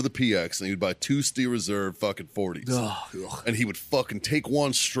would go to the PX and he would buy 2 Steel Reserve fucking 40s. And he would fucking take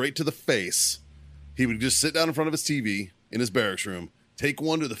one straight to the face. He would just sit down in front of his TV in his barracks room, take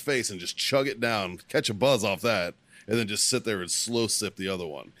one to the face and just chug it down, catch a buzz off that, and then just sit there and slow sip the other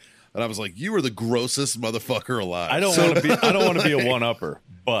one. And I was like, "You are the grossest motherfucker alive." I don't want to be a one upper,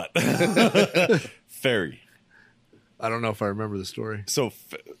 but Ferry. I don't know if I remember the story. So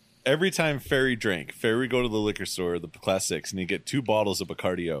every time Ferry drank, Ferry would go to the liquor store, the Class 6, and he'd get 2 bottles of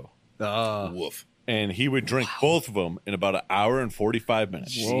Bacardi O. Woof. and he would drink both of them in about an hour and 45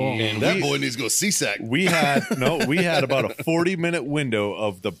 minutes. And That boy needs to go CSAC. we had about a 40-minute window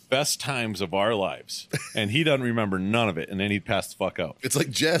of the best times of our lives, and he doesn't remember none of it, and then he'd pass the fuck out. It's like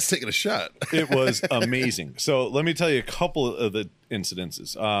Jazz taking a shot. It was amazing. So let me tell you a couple of the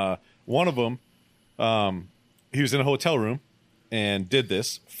incidences. One of them, he was in a hotel room and did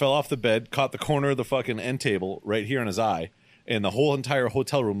this, fell off the bed, caught the corner of the fucking end table right here in his eye, and the whole entire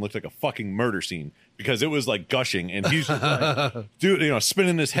hotel room looked like a fucking murder scene because it was like gushing, and he's just like, dude,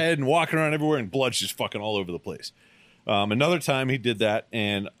 spinning his head and walking around everywhere, and blood's just fucking all over the place. Another time he did that,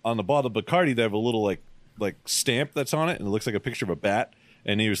 and on the bottle of Bacardi they have a little like stamp that's on it, and it looks like a picture of a bat.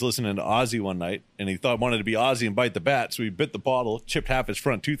 And he was listening to Ozzy one night, and he wanted to be Ozzy and bite the bat, so he bit the bottle, chipped half his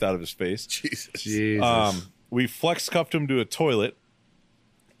front tooth out of his face. Jesus. We flex cuffed him to a toilet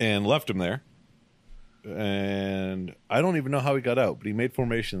and left him there. And I don't even know how he got out, but he made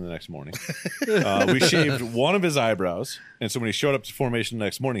formation the next morning. We shaved one of his eyebrows, and so when he showed up to formation the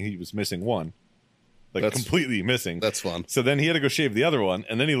next morning, he was missing one. Completely missing. That's fun. So then he had to go shave the other one,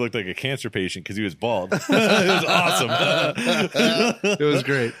 and then he looked like a cancer patient because he was bald. It was awesome. It was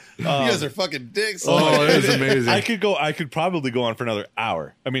great. You guys are fucking dicks. Oh, it was amazing. I could probably go on for another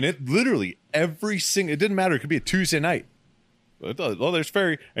hour. I mean, it literally it didn't matter. It could be a Tuesday night. Oh, there's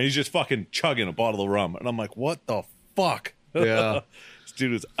Ferry, and he's just fucking chugging a bottle of rum, and I'm like, what the fuck? Yeah. This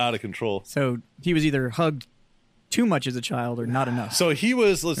dude was out of control. So he was either hugged too much as a child or not enough. So he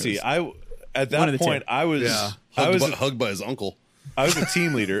was. Let's see. At that point, I was Hugged by his uncle. I was a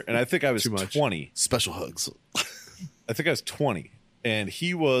team leader, and I think I was Too much. 20. Special hugs. I think I was 20, and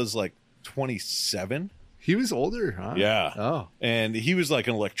he was like 27. He was older, huh? Yeah. Oh. And he was like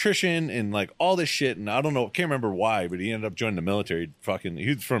an electrician and like all this shit, and I don't know, can't remember why, but he ended up joining the military. He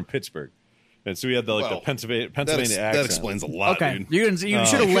was from Pittsburgh, and so he had the Pennsylvania accent. That explains a lot, Okay, dude. you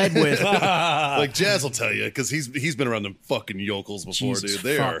should have led with Like Jazz will tell you because he's been around them fucking yokels before, Jesus dude.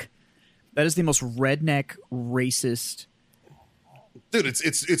 They fuck. are. That is the most redneck, racist, Dude,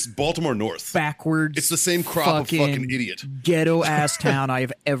 it's Baltimore North. backwards. It's the same crop of fucking idiot. ghetto ass town I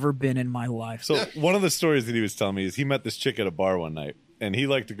have ever been in my life. So one of the stories that he was telling me is he met this chick at a bar one night, and he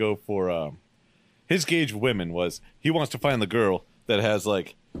liked to go for his gauge of women was he wants to find the girl that has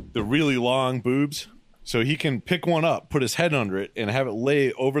like the really long boobs, so he can pick one up, put his head under it, and have it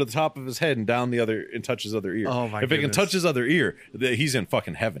lay over the top of his head and down the other and touch his other ear. Oh, my If it can goodness. touch his other ear, he's in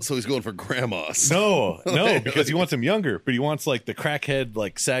fucking heaven. So he's going for grandmas. No, because he wants him younger, but he wants like the crackhead,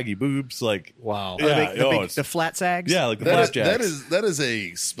 like saggy boobs, like Wow. Yeah, The flat sags. yeah, like the That flapjacks. is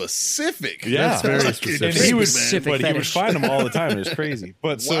a specific. Yeah. That's very fucking specific. And he man. would, Specific but he would fetish. find them all the time. It was crazy.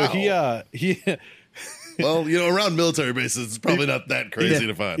 But so Wow. he Well, around military bases, it's probably not that crazy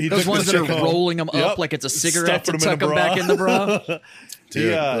to find. he Those took ones this that are chick home. rolling them Yep. up like it's a cigarette to Stuffing 'em in tuck a them back bra. in the bra.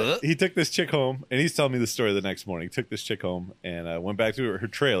 Dude. He took this chick home, and he's telling me the story the next morning. He took this chick home and went back to her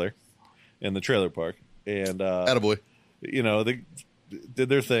trailer in the trailer park, and Attaboy. they did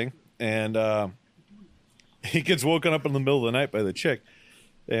their thing, and he gets woken up in the middle of the night by the chick,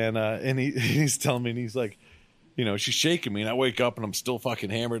 and he's telling me, and he's like, she's shaking me, and I wake up and I'm still fucking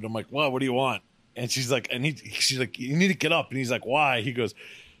hammered. I'm like, what do you want? And she's like, she's like, you need to get up. And he's like, why? He goes,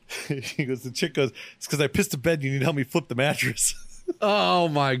 the chick goes, it's because I pissed the bed. You need to help me flip the mattress. Oh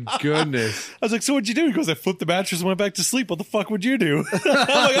my goodness. I was like, so what'd you do? He goes, I flipped the mattress and went back to sleep. What the fuck would you do? I'm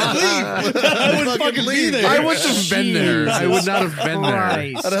like, I'd leave. I would fucking be leave. there. I wouldn't have been there. I would not have been there.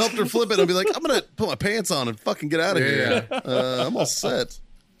 Christ. I'd have helped her flip it and be like, I'm going to put my pants on and fucking get out of here. I'm all set.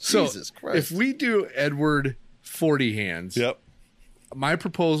 So Jesus Christ. if we do Edward 40 hands, Yep. my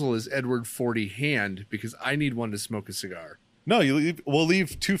proposal is Edward 40 hand because I need one to smoke a cigar. No, we'll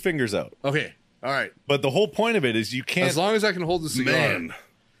leave 2 fingers out. Okay. All right. But the whole point of it is you can't. As long as I can hold the cigar. Man,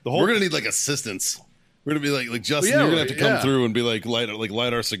 the whole, we're going to need like assistants. We're going to be like Justin, Yeah, you're going to have to come yeah. through and be like light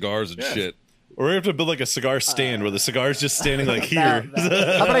our cigars and shit. Or we have to build like a cigar stand where the cigar's just standing like here.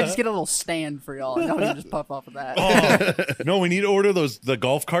 How about I just get a little stand for y'all and y'all can just puff off of that? No, we need to order the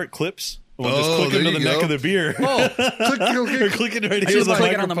golf cart clips. We'll just Oh, click there into the you neck go. of the beer. Oh, Or click it right here just to the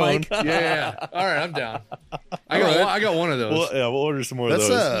click it on the microphone. mic. yeah. All right, I'm down. I got one of those. We'll order some more That's of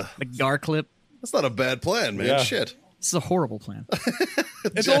those. The gar clip. that's not a bad plan, man. Yeah. Shit. This is a horrible plan.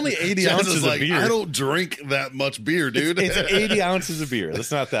 It's only 80 Jazz ounces is of like, beer. I don't drink that much beer, dude. It's 80 ounces of beer.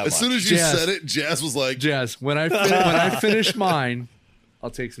 That's not that As much. soon as you Jazz. said it, Jazz was like, Jazz, when I finish mine, I'll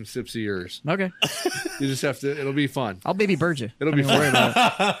take some sips of yours. Okay, You just have to. It'll be fun. I'll baby bird you. It'll be Don't even worry fun.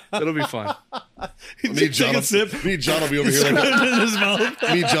 about it. It'll be fun. me and John, Take a sip. me and John will be over here like, in his mouth.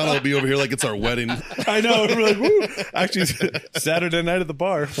 me and John will be over here like it's our wedding. I know. We're like, woo. Actually, Saturday night at the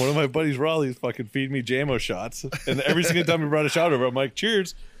bar, one of my buddies, Raleigh's fucking feeding me JAMO shots. And every single time we brought a shot over, I'm like,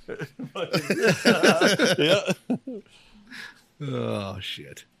 cheers. Yeah. Oh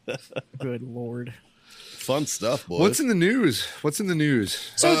shit. Good lord. Fun stuff, boys. What's in the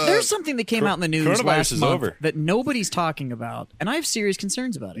news? So there's something that came out in the news coronavirus last is month over. that nobody's talking about, and I have serious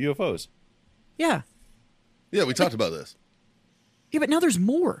concerns about it. UFOs. Yeah. Yeah, we talked about this. Yeah, but now there's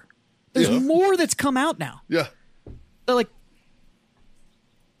more. There's Yeah. more that's come out now. Yeah. They're like,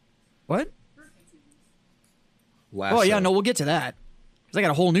 what? Lasso. Oh, yeah, no, we'll get to that. Because I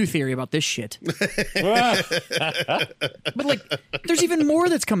got a whole new theory about this shit. But, like, there's even more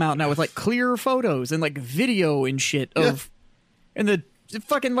that's come out now with, like, clearer photos and, like, video and shit of... And the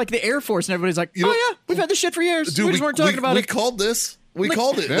fucking, like, the Air Force and everybody's like, You know- yeah, we've had this shit for years. Dude, we just weren't talking about we it. called this. We Like-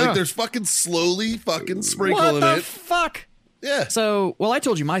 called it. Yeah. Like, there's fucking slowly fucking What sprinkling the it. fuck? Yeah. So, well, I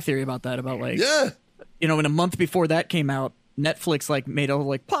told you my theory about that, about, like... Yeah. You know, in a month before that came out, Netflix like made it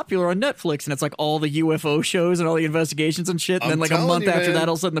like popular on Netflix, and it's like all the UFO shows and all the investigations and shit. And I'm then like a telling month you, after man. that,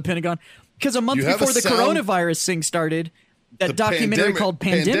 all of a sudden the Pentagon, because a month You have before a the sound- coronavirus thing started, that The documentary pandemic- called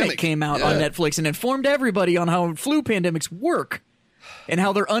Pandemic came out on Yeah. Netflix and informed everybody on how flu pandemics work and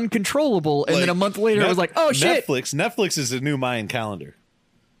how they're uncontrollable. And then a Like, month later, it was like, oh shit. Netflix is a new Mayan calendar.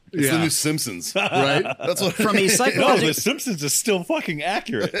 It's the Yeah. new Simpsons. Right? That's what From a No, psychological The Simpsons is still fucking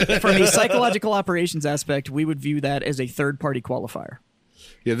accurate. from a psychological operations aspect, we would view that as a third party qualifier.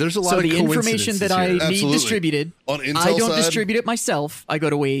 Yeah, there's a lot So of the information that I coincidences here. need Absolutely. distributed, On Intel I don't side- distribute it myself. I go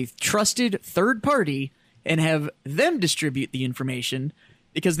to a trusted third party and have them distribute the information,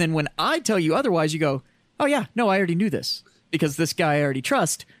 because then when I tell you otherwise, you go, oh yeah, no, I already knew this because this guy I already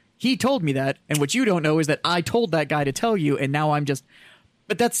trust. He told me that, and what you don't know is that I told that guy to tell you, and now I'm just...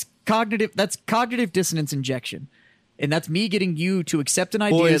 But that's cognitive dissonance injection. And that's me getting you to accept an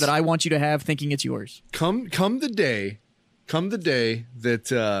idea Boys. that I want you to have thinking it's yours. Come the day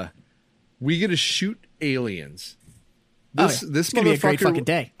that we get to shoot aliens. This Oh, yeah. this It's gonna be a great motherfucker- fucking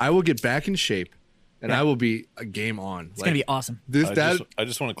day. I will get back in shape, and Yeah. I will be a game on. It's going to be awesome. This that I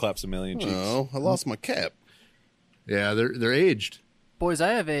just want to clap some alien cheeks. Oh, I lost my cap. yeah, they're aged. Boys,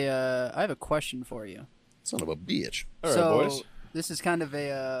 I have a question for you. Son of a bitch. All right, So boys. this is kind of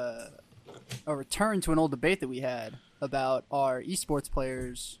a return to an old debate that we had about our esports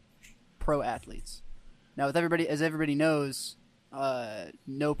players, pro athletes. Now, with everybody, as everybody knows,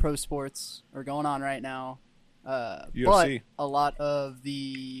 no pro sports are going on right now. But UFC. a lot of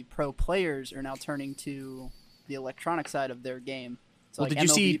the pro players are now turning to the electronic side of their game. So Well, like did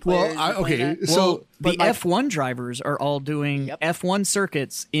you MLB see- players Well, are playing okay, that. so- Well, but the my- F1 drivers are all doing Yep. F1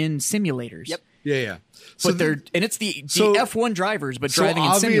 circuits in simulators. Yep. Yeah. But they're and it's the so- F1 drivers, but so driving in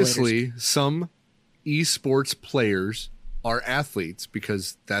simulators. obviously some esports players are athletes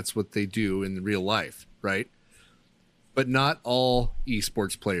because that's what they do in real life, right? But not all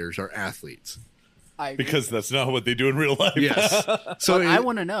esports players are athletes. I agree. Because that's not what they do in real life. Yes. So But I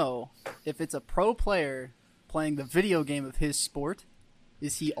want to know if it's a pro player playing the video game of his sport.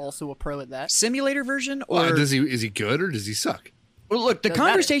 Is he also a pro at that? Simulator version, or is he good or does he suck? well, look, the Doesn't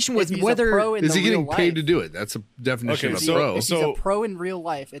matter. conversation If was he's a whether pro in Is the he getting real paid life, to do it? That's a definition Okay, of so- pro. If so- he's a pro in real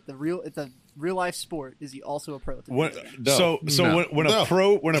life at the real life sport, is he also a pro? At the When, video game? No. so No. when No.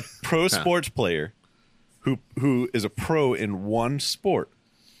 a pro sports player who is a pro in one sport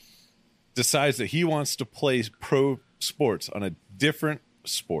decides that he wants to play pro sports on a different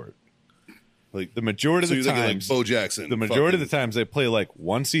sport, Like the majority so of you're the thinking times, like Bo Jackson. the majority of the fucking- times they play like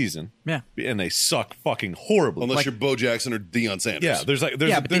one season, yeah, and they suck fucking horribly. unless Like, you're Bo Jackson or Deion Sanders. yeah, there's yeah. But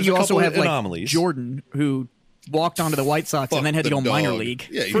then there's you a also couple have of like anomalies. Jordan, who walked onto the White Sox Fuck and then had to the go minor dog. league.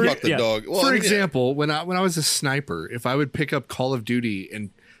 Yeah, you For- fuck the yeah. dog. Well, For I mean, example, when I was a sniper, if I would pick up Call of Duty and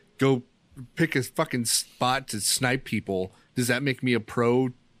go pick a fucking spot to snipe people, does that make me a pro?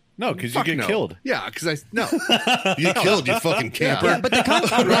 No, because you Fuck get no. killed. Yeah, because I no. you get killed, you fucking camper. Yeah, but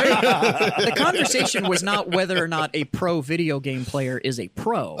the the conversation was not whether or not a pro video game player is a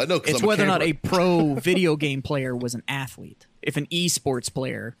pro. I know, 'cause it's I'm a whether or not a camper. pro video game player was an athlete. If an esports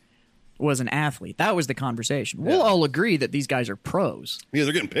player was an athlete, that was the conversation. We'll all agree that these guys are pros. Yeah,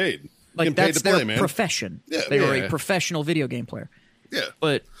 they're getting paid. Like Getting paid that's to their play, man. profession. Yeah. They are Yeah. a professional video game player. Yeah.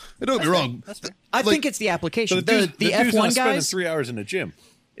 But And don't get me wrong. That's fair. I Like- think it's the application. So The dude's F1 not spending guys, 3 hours in a gym.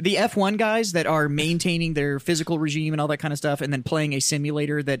 the F1 guys that are maintaining their physical regime and all that kind of stuff, and then playing a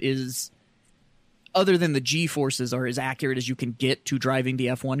simulator that is, other than the G forces, are as accurate as you can get to driving the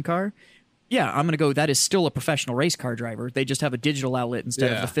F1 car. Yeah, I'm going to go. That is still a professional race car driver. They just have a digital outlet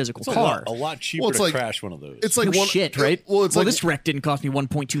instead Yeah. of the physical It's car. a lot cheaper Well, it's to like- crash one of those. It's like No one shit, right? Well, it's like this wreck didn't cost me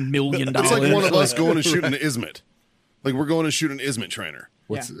 $1.2 million. it's like one of us going and shooting an Ismet. Like we're going to shoot an Ismet trainer.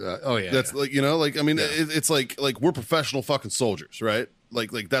 What's yeah. That's like like I mean it's like we're professional fucking soldiers, right?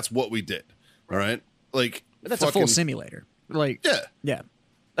 Like that's what we did. All right? Like But that's a full fucking- simulator. Like Yeah. yeah.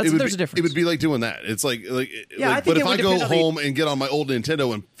 There's a difference. It would be like doing that. It's like I think but it if would I go depend on the- home and get on my old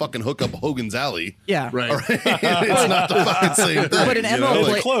Nintendo and fucking hook up Hogan's Alley, yeah, Right. it's not the fucking same thing. But an you know? ML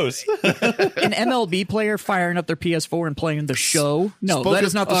Really play- close. an MLB player firing up their PS4 and playing the show. No, that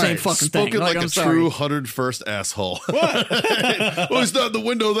is not the all same right, fucking spoken thing. like I'm a sorry. true 101st asshole. Well, he's not in the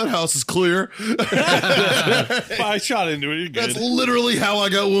window. That house is clear. I shot into it. You're good. That's literally how I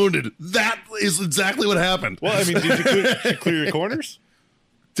got wounded. That is exactly what happened. Well, I mean, did you clear your corners?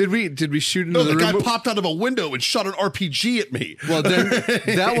 Did we shoot into No, the the guy room? popped out of a window and shot an RPG at me. Well, then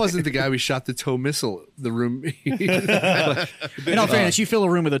that wasn't the guy we shot the tow missile. The room. In all fairness, you fill a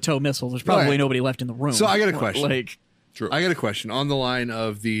room with a tow missile. There's probably Right. nobody left in the room. So I got a question. Like, I got a question on the line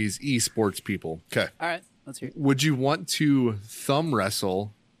of these esports people. Okay. All right, let's hear it. Would you want to thumb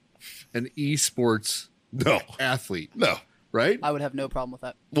wrestle an esports No. athlete? No. Right? I would have no problem with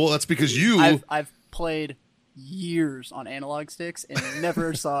that. Well, that's because you. I've played years on analog sticks and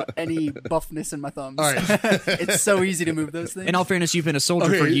never saw any buffness in my thumbs. All right. It's so easy to move those things. in all fairness, you've been a soldier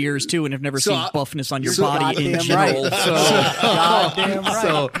for Okay. years too, and have never So seen I- buffness on your so body in goddamn general. right. So Goddamn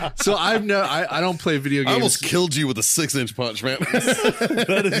right. So I don't play video I games. almost killed you with a 6-inch punch, man.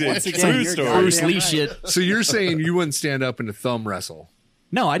 That is Once a again, true you're story. goddamn Bruce Lee right. shit. So you're saying you wouldn't stand up in a thumb wrestle?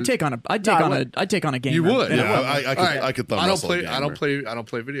 No, I'd take on a I would. I'd take on a gamer. You would? And Yeah, I I could. All right. I could thumb I don't wrestle a play. I don't gamer. play. I don't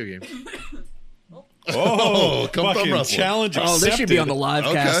play video games. Oh, come thumb fucking wrestle. challenge Oh, this should be on the live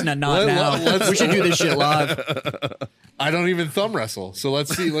cast, Okay. and not now. We should do this shit live. I don't even thumb wrestle. So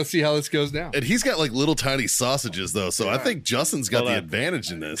let's see. Let's see how this goes now. And he's got like little tiny sausages though, so I think Justin's got Hold the on.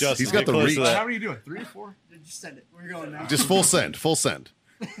 advantage in this. Justin, He's got get the close reach. to that. are you doing? 3 or 4? Just send it. We're going now. Just full send. Full send.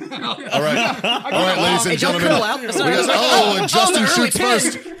 All right, ladies and Hey, don't gentlemen. curl out. That's not- We got- that's not- oh, and Justin the early shoots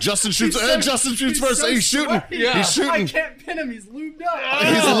pin. first. Justin shoots. And Justin shoots first. He's shooting. Yeah. He's I shooting. can't pin him. He's lubed up.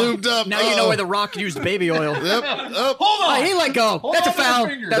 He's lubed up. Now you know why The Rock used baby oil. Yep. Up. Oh, he let go. That's a on, foul.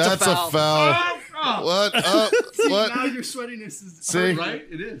 finger. That's That's a foul. a foul. What? Up. See, now What? your sweatiness is. See? Right?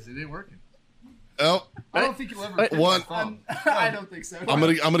 It is. It ain't working. Oh. I don't think you'll ever. Wait, One. I don't think so. I'm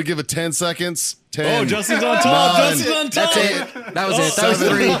gonna give it 10 seconds. 10. Oh, Justin's on top. 9, Justin's on top. That's it. That was it. That was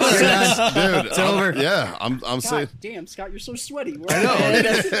 7, 3. You're done. Dude, It's over. Yeah, I'm saying. God damn, Scott, you're so sweaty. I know.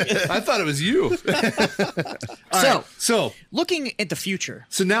 I thought it was you. So, So looking at the future,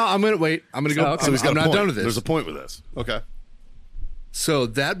 now I'm gonna wait. I'm gonna go. Oh, okay. So he's got I'm a not point. done with this. There's a point with this. Okay. So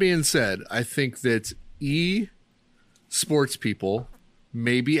that being said, I think that sports people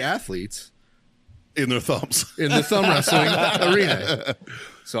may be athletes In their thumbs. in the thumb wrestling arena.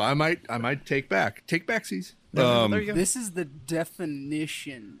 So I might take backsies. there you go. This is the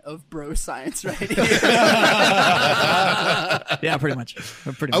definition of bro science right here. Yeah, pretty much.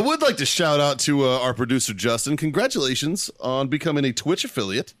 Pretty I much. would like to shout out to our producer Justin. Congratulations on becoming a Twitch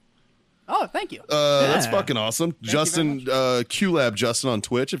affiliate. Oh, thank you. That's Yeah. fucking awesome. Justin, QLab Justin on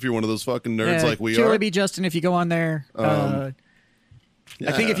Twitch. If you're one of those fucking nerds Yeah, like we Julie are. B. Justin, if you go on there,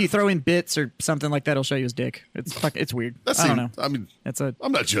 I think if you throw in bits or something like that, it'll show you his dick. It's weird. I don't know. I mean, It's a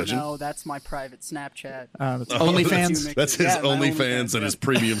I'm not judging. No, that's my private Snapchat. it's OnlyFans. That's his Yeah, my OnlyFans and his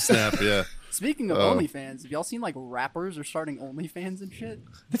premium snap. Yeah. Speaking of OnlyFans, have y'all seen like rappers are starting OnlyFans and shit?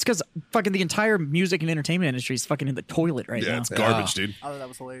 It's because fucking the entire music and entertainment industry is fucking in the toilet right Yeah, now. it's garbage, dude. Oh, that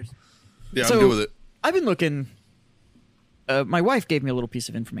was hilarious. Yeah, So- I'm good with it. I've been looking. My wife gave me a little piece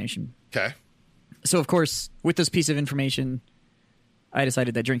of information. Okay. So, of course, with this piece of information, I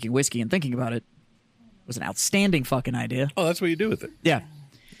decided that drinking whiskey and thinking about it was an outstanding fucking idea. Oh, that's what you do with it. Yeah.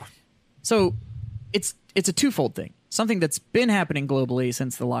 So, it's a twofold thing. Something that's been happening globally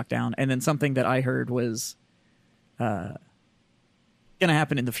since the lockdown, and then something that I heard was going to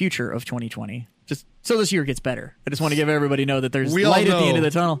happen in the future of 2020. Just so this year gets better. I just want to give everybody know that there's We all light at the know- end of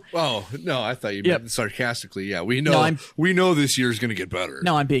the tunnel. Oh no, I thought you Yep. meant sarcastically. Yeah, we know. No, I'm- we know this year's going to get better.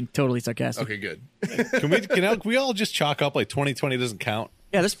 No, I'm being totally sarcastic. Okay, good. Can we all just chalk up like 2020 doesn't count?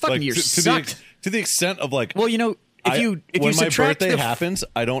 Yeah, this fucking Like year to sucked. the extent of like. Well, you know, if you when my subtract birthday the happens,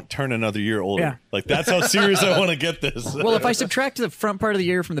 I don't turn another year older. Yeah. Like that's how serious I want to get this. well, if I subtract the front part of the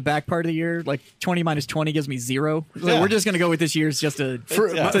year from the back part of the year, like 20 minus 20 gives me 0. So Yeah. we're just gonna go with this year's just a For,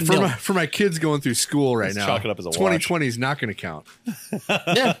 it's a nil. for my kids going through school right now, chalk it up as a wash. 2020 is not going to count.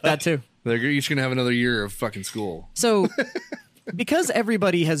 Yeah, that too. They're each going to have another year of fucking school. So because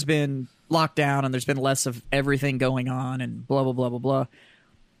everybody has been locked down and there's been less of everything going on and blah blah blah blah blah.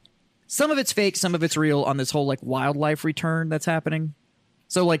 Some of it's fake, some of it's real on this whole like wildlife return that's happening.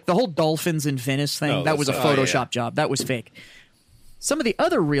 So like the whole dolphins in Venice thing, Oh, that was a that's- Photoshop job. That was fake. Some of the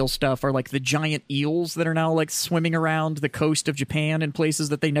other real stuff are like the giant eels that are now like swimming around the coast of Japan in places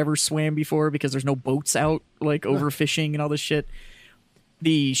that they never swam before because there's no boats out like overfishing and all this shit.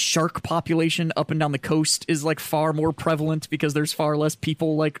 the shark population up and down the coast is like far more prevalent because there's far less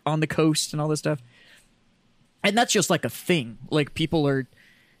people like on the coast and all this stuff. And that's just like a thing. Like people are,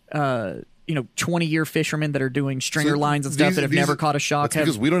 20-year fishermen that are doing stringer lines and stuff that have never caught a shark. That's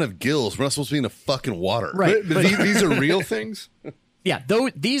because we don't have gills. We're not supposed to be in the fucking water. Right. But these are real things? Yeah,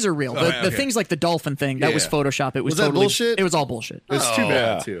 these are real. The things like the dolphin thing, that was Photoshop. It was that totally bullshit? It was all bullshit. It's too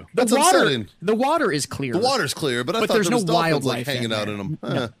bad, too. That's water, upsetting. the water is clear. The water's clear, but I thought there's there was no dolphins wildlife like hanging in out there. in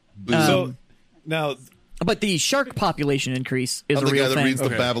them. Boo. So now, But the shark population increase is I'm a the guy real that thing. reads the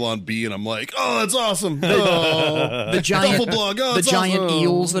Babylon Bee, and I'm like, oh, that's awesome. Oh, The giant, Duffel blog. Oh, the it's giant awesome.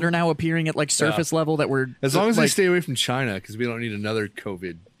 eels that are now appearing at like surface level that were As long as they like, stay away from China, because we don't need another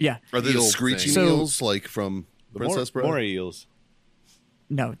COVID. yeah. Are they the eel screeching thing. eels like from Princess Bride? more eels.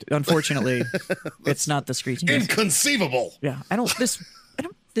 No, unfortunately, it's not the screeching. eels. Inconceivable. Yeah,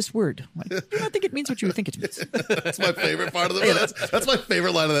 this word. I don't think it means what you think it means. That's my favorite part of the movie. That's my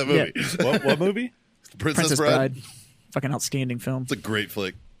favorite line of that movie. What movie? Princess Bride. Fucking outstanding film. It's a great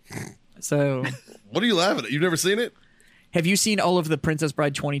flick. So, What are you laughing at? You've never seen it? have you seen all of the Princess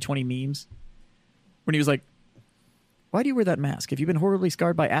Bride 2020 memes? When he was like, why do you wear that mask? Have you been horribly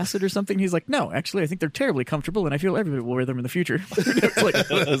scarred by acid or something? He's like, no, actually, I think they're terribly comfortable, and I feel everybody will wear them in the future. It's like,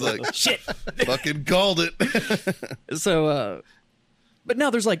 I was like, shit. fucking called it. So, but now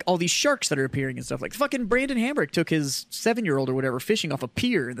there's like all these sharks that are appearing and stuff. Like fucking Brandon Hambrick took his 7-year-old or whatever fishing off a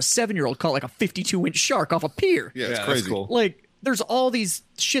pier, and the 7-year-old caught like a 52-inch shark off a pier. Yeah, it's that's crazy. cool. Like, there's all these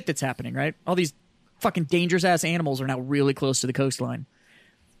shit that's happening, right? All these fucking dangerous ass animals are now really close to the coastline.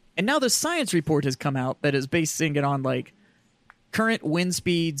 And now the science report has come out that is basing it on like current wind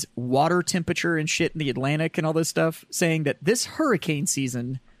speeds, water temperature and shit in the Atlantic and all this stuff, saying that this hurricane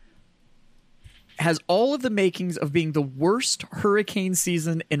season has all of the makings of being the worst hurricane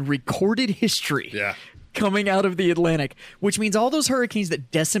season in recorded history. Yeah. Coming out of the Atlantic, which means all those hurricanes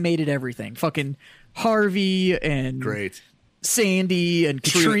that decimated everything, fucking Harvey and Great. Sandy and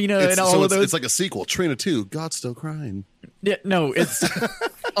Katrina It's- and all so of those. It's like a sequel. Trina 2, God's Still Crying. Yeah, no, it's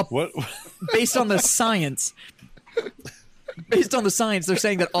What? based on the science. Based on the science, they're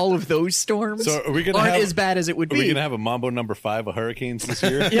saying that all of those storms So are we gonna aren't have- as bad as it would Are we be. gonna have a Mambo number 5 of hurricanes this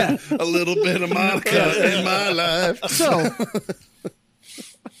year? Yeah. A little bit of Monica in my life. So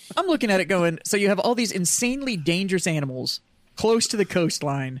I'm looking at it going, so you have all these insanely dangerous animals close to the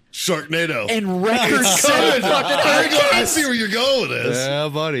coastline Sharknado. and record-setting fucking I hurricanes. see where you're going with this. Yeah,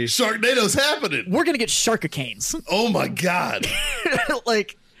 buddy. Sharknado's happening. We're gonna get sharkacanes. Oh my god,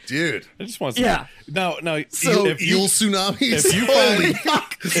 Like, dude! I just want Yeah. Now, So- if you Eel tsunamis. if you Holy find-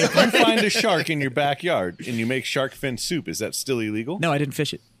 fuck! if you find a shark in your backyard and you make shark fin soup, is that still illegal? no, I didn't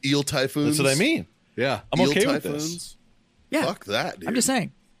fish it. Eel typhoons. That's what I mean. Yeah. I'm Eel okay with this. typhoons. Yeah, Fuck that, dude. I'm just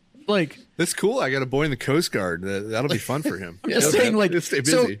saying. Like, That's cool. I got a boy in the Coast Guard. That'll be fun for him. I'm just saying, like, He'll stay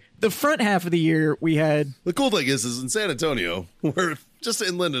so busy. the front half of the year we had The cool thing is in San Antonio, we're just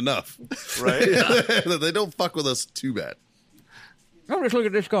inland enough, right? that they don't fuck with us too bad. I'm just looking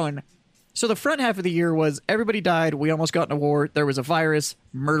at this going. So the front half of the year was everybody died. We almost got in a war. There was a virus,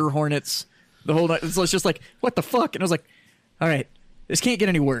 murder hornets, the whole night. So it's just like, what the fuck? And I was like, all right, this can't get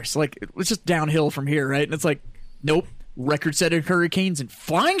any worse. Like, it's just downhill from here, right? And it's like, nope, record-setting hurricanes and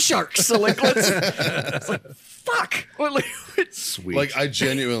flying sharks. So like, it's like, fuck. Well, like, Sweet. Like I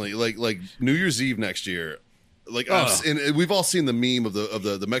genuinely like New Year's Eve next year. Like us, and we've all seen the meme of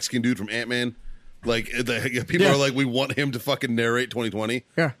the Mexican dude from Ant-Man. Like people Yeah. are like, we want him to fucking narrate 2020.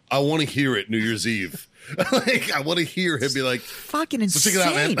 Yeah. I want to hear it New Year's Eve. Like I want to hear him be like, fucking check it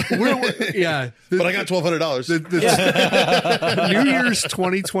out, man. insane. yeah. but I got $1,200. New Year's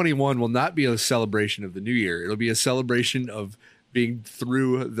 2021 will not be a celebration of the new year. It'll be a celebration of being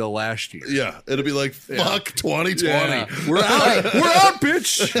through the last year. Yeah, it'll be like fuck 2020. Yeah. We're out. We're out,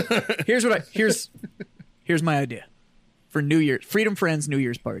 bitch. Here's my idea for New Year's Freedom Friends New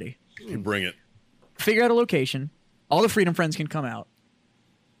Year's party. Bring it. Figure out a location. All the Freedom Friends can come out,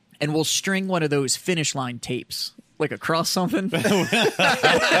 and we'll string one of those finish line tapes like across something.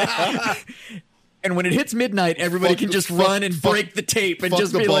 And when it hits midnight, everybody can just run and break the tape and Fuck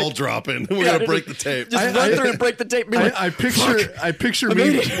just the be ball like, dropping. We're Yeah, gonna break the tape. just run through and break the tape. And be like, I picture me.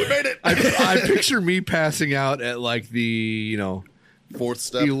 We made it. I picture me passing out at like the Fourth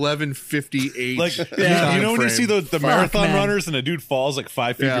step. 11:58. Like, Yeah. you know when you see the marathon man. runners and a dude falls like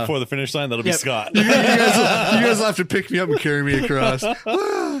 5 feet Yeah. before the finish line? That'll be Yep. Scott. you guys will have to pick me up and carry me across.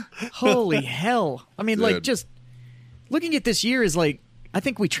 holy hell. I mean, like, Dude. just looking at this year is like, I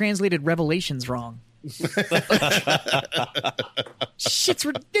think we translated Revelations wrong. Shit's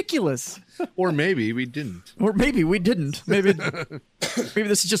ridiculous. Or maybe we didn't. Or maybe we didn't. Maybe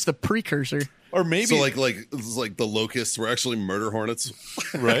this is just the precursor. Or maybe So like the locusts were actually murder hornets,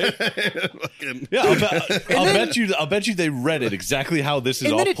 right? Fucking- Yeah, I'll bet you they read it exactly how this is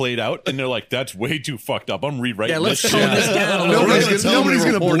And all then it- played out, and they're like, "That's way too fucked up. I'm rewriting Yeah, let's this tone shit." this down a We're little not bit. gonna tell them Nobody's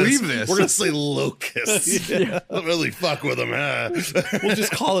they were gonna hornets. believe this. We're gonna say locusts. Don't really fuck with them, huh? We'll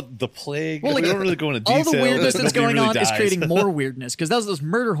just call it the plague. Well, like, we don't really go into all details. the weirdness that's Nobody going really on is dies. creating more weirdness because that was those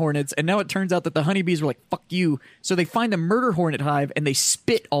murder hornets, and now it turns out that the honeybees were like, "Fuck you!" So they find a murder hornet hive and they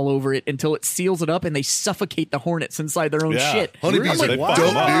spit all over it until it seals it up, and they suffocate the hornets inside their own Yeah. shit. Honeybees I'm like, are wow. dope,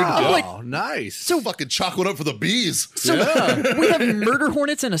 dude. I'm like, Oh, nice. So fucking chalk one up for the bees. so we have murder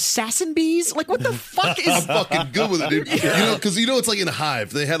hornets and assassin bees. Like, what the fuck I'm is? fucking good with it, dude. Because it's like in a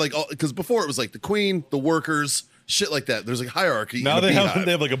hive. They had like because before it was like the queen, the workers, shit like that. There's like hierarchy. Now in a they beehive.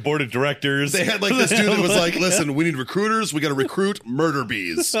 have like a board of directors. They had like this dude that was like, "Listen, we need recruiters. We got to recruit murder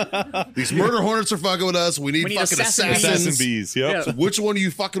bees. These murder hornets are fucking with us. We need need fucking assassin assassins. assassin bees. Yep. Yeah. So which one of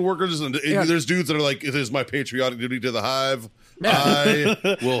you fucking workers?" And Yeah. there's dudes that are like, "It is my patriotic duty to the hive.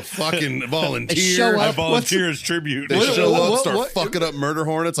 I will fucking volunteer." They show I up. volunteer as tribute. They show up, start what- fucking up murder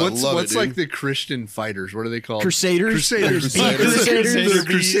hornets. I love What's it, dude. like the Christian fighters? What are they called? Crusaders? Crusaders. Bee crusaders? They're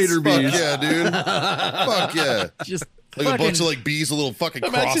Crusader Fuck bees. yeah, dude. Fuck yeah. Just Like fucking, a bunch of like bees with little fucking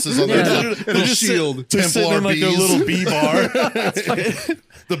Imagine- crosses on Yeah. their They're just shield. They're sitting Templar in like their bees. little bee bar.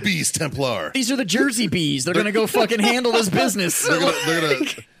 The bees Templar. these are the Jersey bees. They're gonna go fucking handle this business. They're gonna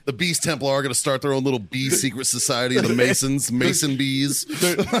the bees Templar are gonna start their own little bee secret society of the Masons, Mason bees.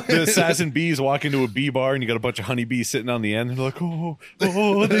 The assassin bees walk into a bee bar, and you got a bunch of honeybees sitting on the end. And they're like,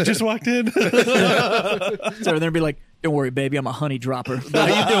 "Oh, they just walked in." So they're be like, "Don't worry, baby, I'm a honey dropper." How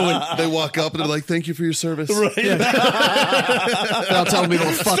you doing? They walk up and they're like, "Thank you for your service." And I'll tell them to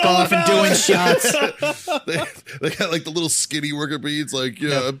fuck off and doing shots. They got like the little skinny worker bees. Like,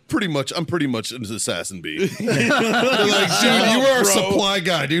 yeah, I'm pretty much an assassin bee. They're like, "Dude, you are our supply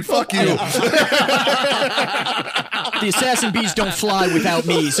guy, dude. Fuck you." The assassin bees don't fly without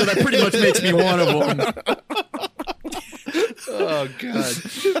me, so that pretty much makes me one of them. Oh god.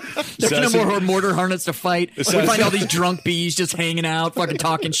 There's no more mortar hornets to fight. We Assassin- find all these drunk bees just hanging out, fucking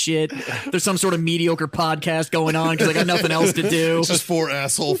talking shit. There's some sort of mediocre podcast going on because I got nothing else to do. It's just four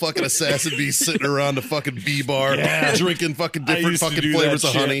asshole fucking assassin bees sitting around a fucking bee bar, drinking fucking I different used to fucking do flavors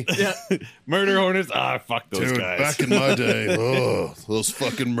that of honey. shit. Murder hornets. Fuck those Dude, guys. back in my day, those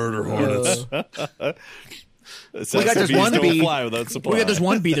fucking murder hornets. Assassin We got this bees one don't bee- fly without supply. We got this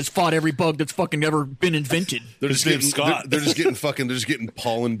one bee that's fought every bug that's fucking ever been invented. They're His just name's getting Scott. They're just getting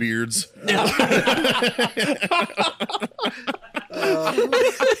pollen beards.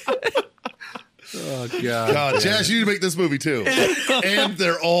 Oh god. God, Jazz, you need to make this movie too. And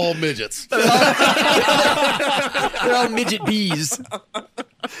they're all midgets. They're all midget bees.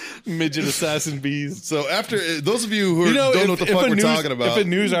 midget assassin bees. So after those of you who You know, don't know what the fuck we're talking about, If a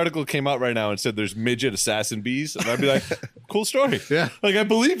news article came out right now and said there's midget assassin bees, I'd be like, cool story. Yeah. Like, I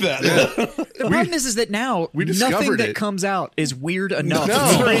believe that. The problem is that now we nothing discovered that it. comes out is weird enough No,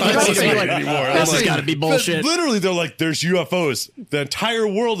 for I anybody don't to be say like, it anymore. this I'm has like, got to be bullshit. Literally, they're like, there's UFOs. The entire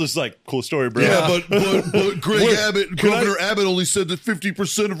world is like, cool story, bro. yeah, but Greg Wait, Abbott, can Governor Abbott only said that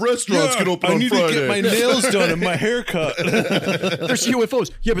 50% of restaurants can open I on need Friday. to get my nails done and my hair cut. There's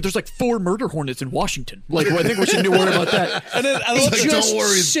UFOs. Yeah, but there's like 4 murder hornets in Washington. Like, I think we shouldn't worry about that. And then I love Like, just don't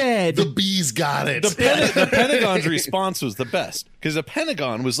worry, said- the bees got it. the Pentagon's response was the best because the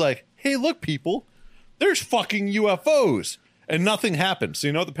Pentagon was like, "Hey, look, people, there's fucking UFOs," and nothing happened. So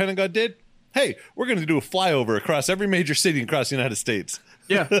you know what the Pentagon did? Hey, we're going to do a flyover across every major city across the United States.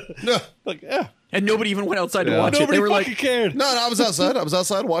 Yeah. no, Like, yeah, And nobody even went outside to watch it. nobody They were fucking like, cared. no, I was outside. I was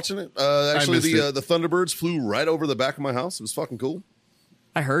outside watching it. Actually, missed it. the Thunderbirds flew right over the back of my house. It was fucking cool.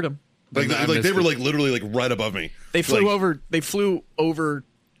 I heard them. Like, I they missed were it. like literally like right above me. They flew Like, over. They flew over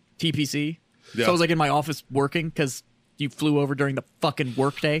TPC. Yeah. So I was like in my office working because you flew over during the fucking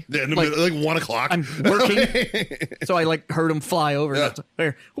workday. Yeah, like, like 1 o'clock. I'm working, so I like heard them fly over. Yeah. And I was like,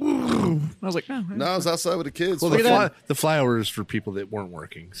 there. Ooh. I was like, oh, No, I was outside with the kids. Well, Look the, at that. the flyover is for people that weren't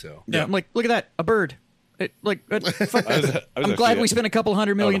working. So yeah. I'm like, look at that, a bird. Fuck. I was I'm glad actually- we spent a couple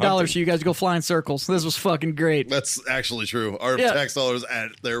 $100 million hunting. for you guys to go fly in circles. This was fucking great. That's actually true. Our Yeah. tax dollars at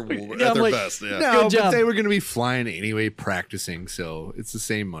their I'm like, best. Yeah. no, Good job. but they were going to be flying anyway, practicing. So it's the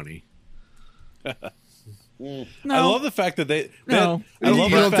same money. No, I love the fact that they. No. I love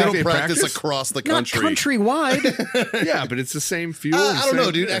You the don't They fact think don't they practice practice? across the not country. countrywide. Yeah, but it's the same fuel. I don't know,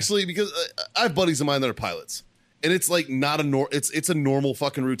 same- dude. yeah. Actually, because I have buddies of mine that are pilots, and it's like not a it's a normal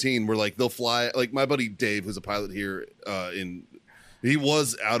fucking routine where like they'll fly. Like my buddy Dave, who's a pilot here he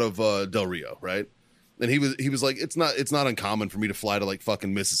was out of Del Rio, right? And he was like, it's not uncommon for me to fly to like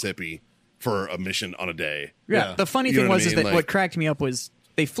fucking Mississippi for a mission on a day. Yeah. The funny You know thing what I was is mean? that Like- what cracked me up was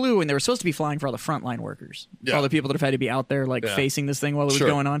they flew and they were supposed to be flying for all the frontline workers, Yeah. all the people that have had to be out there facing this thing while it was Sure.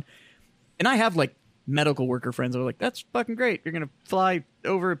 going on. And I have like medical worker friends that are like, "That's fucking great. You're gonna fly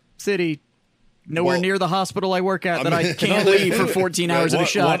over a city nowhere Well, near the hospital I work at that mean- I can't leave for 14 hours at a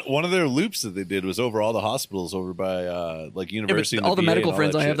shot." One of their loops that they did was over all the hospitals over by like Yeah, university. but and all the VA medical and all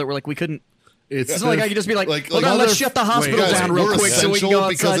friends that I have shit. that were like, we couldn't. It's It's not like I could just be like, Like- hold like on, let's mother- shut the hospital Guys, down real we're quick so we can essential go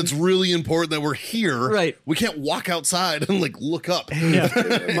because outside. it's really important that we're here. Right. We can't walk outside and like look up.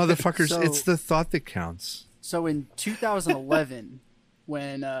 motherfuckers. So- It's the thought that counts. So in 2011,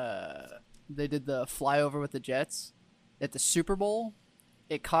 when they did the flyover with the Jets at the Super Bowl,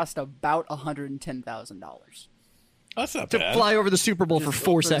 it cost about $110,000 That's not to bad. fly over the Super Bowl for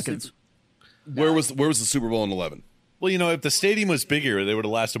 4 the seconds. Where was the Super Bowl in 11? Well, you know, if the stadium was bigger, they would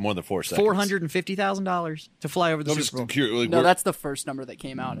have lasted more than 4 seconds. $450,000 to fly over the I'm Super just Bowl. curious. Like, No, where, that's the first number that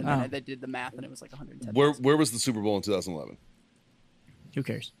came out, and Oh. then they did the math, and it was like 110. where was the Super Bowl in 2011? Who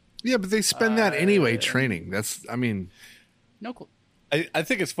cares? Yeah, but they spend that anyway training. That's, I mean, No clue. I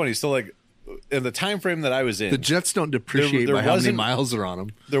think it's funny. So, like, in the time frame that I was in, the Jets don't depreciate there by how many wasn't- miles are on them.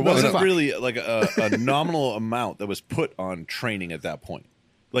 there wasn't really like a nominal amount that was put on training at that point.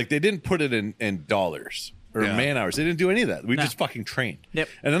 Like, they didn't put it in dollars or Yeah. man hours. They didn't do any of that. We No. just fucking trained. Yep.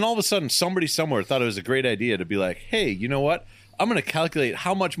 And then all of a sudden, somebody somewhere thought it was a great idea to be like, hey, you know what? I'm going to calculate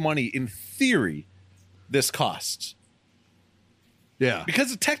how much money, in theory, this costs. Yeah.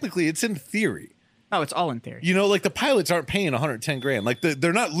 Because technically, it's in theory. Oh, it's all in theory. You know, like the pilots aren't paying 110 grand. Like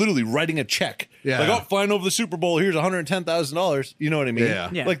they're not literally writing a check. Yeah. Like, oh, flying over the Super Bowl, here's $110,000. You know what I mean? Yeah.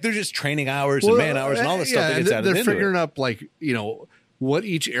 Yeah. Like they're just training hours and man hours and all this stuff that and gets added they're into figuring it. up, like, you know, what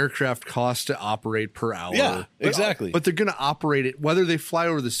each aircraft costs to operate per hour. Yeah, But- exactly. But they're going to operate it, whether they fly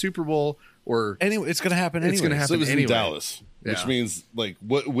over the Super Bowl or Anyway, it's going to happen anyway. It's gonna So happen it was anyway. in Dallas, which Yeah. means like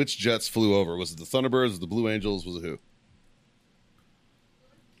which Jets flew over? Was it the Thunderbirds? Was it the Blue Angels? Was it who?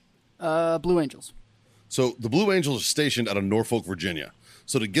 Blue Angels. So the Blue Angels are stationed out of Norfolk, Virginia.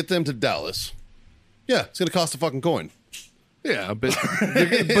 So to get them to Dallas, yeah, it's going to cost a fucking coin. yeah, but they're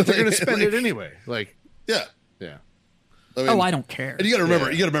going to spend it anyway. Like, Yeah. yeah. I mean, Oh, I don't care. And you got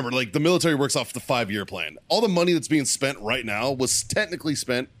to remember, like the military works off the 5-year plan. All the money that's being spent right now was technically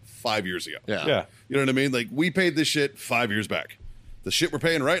spent 5 years ago. Yeah. Yeah. You know what I mean? Like we paid this shit 5 years back. The shit we're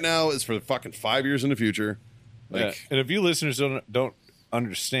paying right now is for fucking 5 years in the future. Like, Yeah. And if you listeners don't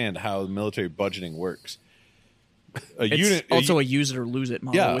understand how military budgeting works, It's also a use it or lose it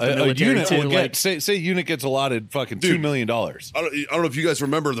model yeah, with the a military unit too. will Like, get say unit gets allotted fucking $2 Dude. million. I don't know if you guys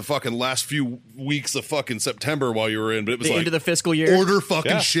remember the fucking last few weeks of fucking September while you were in, but it was the like end of the fiscal year. order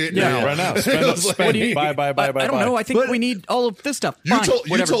fucking Yeah. shit Yeah. now. Right now, spend, It was like- spend. What do you- buy. I don't know. I think But- we need all of this stuff. You Fine, told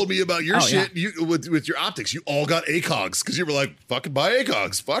whatever. me about your Oh, shit yeah. you with your optics. You all got ACOGs because you were like, fucking buy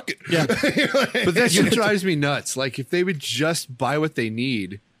ACOGs. Fuck it. Yeah. But that shit drives me nuts. Like, if they would just buy what they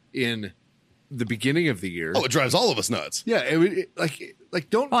need in the beginning of the year. Oh, it drives all of us nuts. Yeah, it would like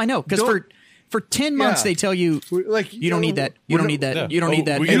don't. Oh, I know, because don't- for 10 months Yeah. they tell you like you don't need that. You don't need that. Yeah. You don't Oh, need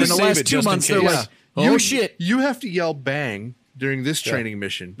that. we And gotta then the save last it 2 just in months they're case. like, oh you, shit. You have to yell bang during this training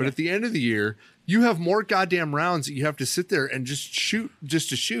mission, but at the end of the year, you have more goddamn rounds that you have to sit there and just shoot to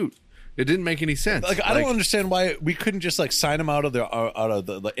shoot. It didn't make any sense. Like, I don't understand why we couldn't just like sign them out of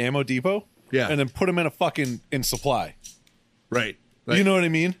the ammo depot, Yeah. and then put them in a fucking in supply. Right. You know what I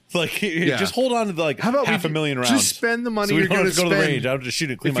mean? Like, just hold on to the, like How about half we a million just rounds. spend the money so we you're don't going have to go spend. to the range. I'll just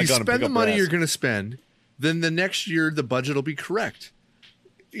shoot it, clean If my you gun, and pick spend the up money grass. you're going to spend, then the next year the budget will be correct.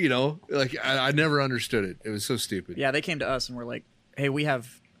 You know, like I never understood it. It was so stupid. Yeah, they came to us and were like, hey, we have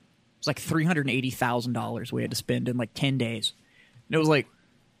it's like $380,000 we had to spend in like 10 days. And it was like,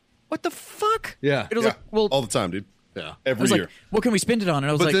 what the fuck? Yeah. It was Yeah. like, well, all the time, dude. Yeah. I Every was year. like, what can we spend it on? And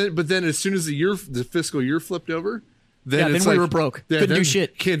I was like, But then as soon as the fiscal year flipped over, then Yeah, it's then we like- were broke. Yeah, Couldn't do then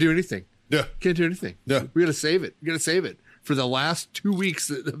shit. Can't do anything. Yeah. Can't do anything. Yeah. We got to save it. We got to save it for the last 2 weeks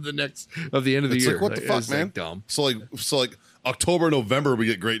of the end of the It's year. like, what the It fuck, was, man? like, dumb. So like October, November, we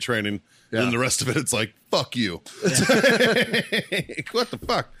get great training. Yeah. And the rest of it, it's like, fuck you. What the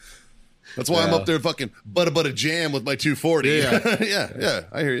fuck? That's why I'm Yeah. up there fucking butta jam with my 240. Yeah. yeah.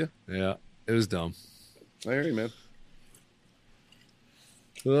 I hear you. Yeah. It was dumb. I hear you, man.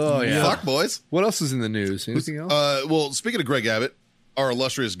 Oh yeah. Fuck, boys. What else is in the news? Anything else? Well, speaking of Greg Abbott, our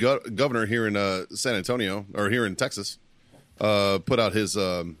illustrious governor here in San Antonio, or here in Texas, put out his.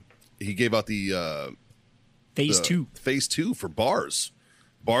 He gave out the phase the 2. Phase 2 for bars.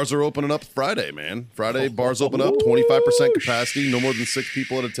 Bars are opening up Friday, man. Friday, bars open up 25% capacity, no more than 6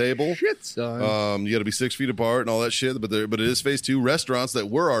 people at a table. Shit, son. You got to be 6 feet apart and all that shit. But it is Phase 2. Restaurants that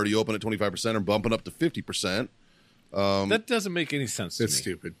were already open at 25% are bumping up to 50%. That doesn't make any sense to It's me.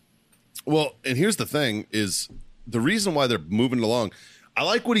 stupid. Well, and here's the thing: is the reason why they're moving it along. I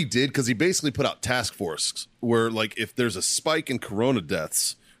like what he did because he basically put out task force where, like, if there's a spike in corona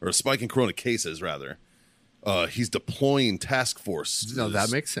deaths or a spike in corona cases, rather, he's deploying task force. No,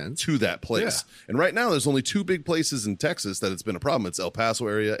 that makes sense. To that place. Yeah. And right now, there's only 2 big places in Texas that it's been a problem. It's El Paso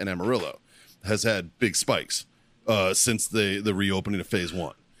area and Amarillo has had big spikes since the reopening of phase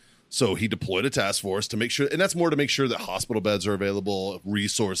 1. So he deployed a task force to make sure, and that's more to make sure that hospital beds are available,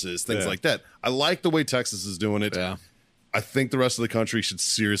 resources, things like that. I like the way Texas is doing it. Yeah. I think the rest of the country should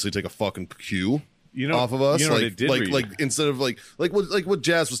seriously take a fucking cue off of us. You know what it did read? Like instead of like what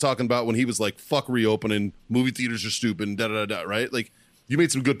Jazz was talking about when he was like, fuck reopening, movie theaters are stupid, da da da, right? Like, you made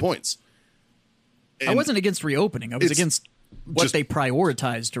some good points. I wasn't against reopening. I was it's against what just- they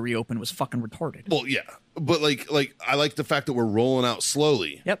prioritized to reopen was fucking retarded. Well, yeah, but like I like the fact that we're rolling out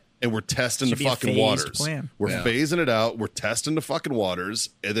slowly. Yep. And we're testing Should the be a fucking phased waters. plan. We're Yeah. phasing it out. We're testing the fucking waters,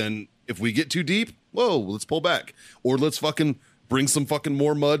 and then if we get too deep, whoa, let's pull back, or let's fucking bring some fucking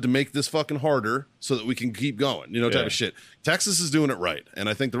more mud to make this fucking harder so that we can keep going. Type of shit. Texas is doing it right, and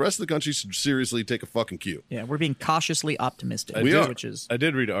I think the rest of the country should seriously take a fucking cue. Yeah, we're being cautiously optimistic. We are. Which is I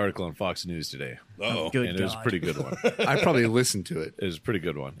did read an article on Fox News today. good. And it was a God. pretty good one. I probably listened to it. It was a pretty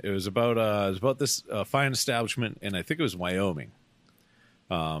good one. It was about this fine establishment, and I think it was Wyoming.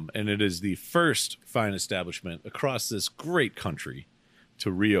 And it is the first fine establishment across this great country to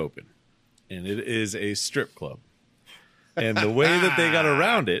reopen, and it is a strip club. And the way that they got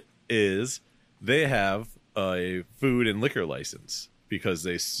around it is they have a food and liquor license because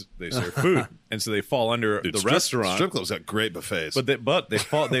they serve food, and so they fall under the restaurant. Strip clubs got great buffets. But they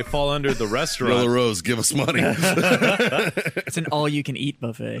fall under the restaurant. Rilla Rose, give us money. It's an all-you-can-eat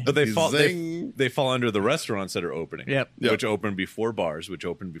buffet. But they fall Zing. they fall under the restaurants that are opening. Yep. Which open before bars, which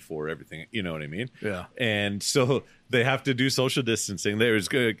open before everything. You know what I mean? Yeah. And so they have to do social distancing.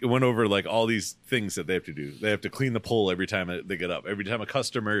 It went over like all these things that they have to do. They have to clean the pole every time they get up. Every time a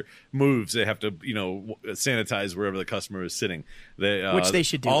customer moves, they have to sanitize wherever the customer is sitting. Which they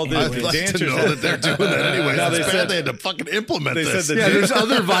should do All the anyway. I'd like to dancers know that they're doing that anyway. Now, It's they bad said- they had to fucking implement they this. said that Yeah, there's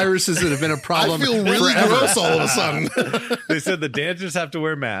other viruses that have been a I problem. feel really forever. gross all of a sudden. they said the dancers have to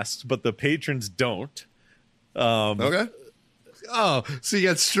wear masks, but the patrons don't. Okay. Oh, so you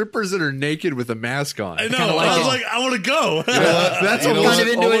got strippers that are naked with a mask on. I know. kinda like I was it. like, I want to go. That's You know almost, what?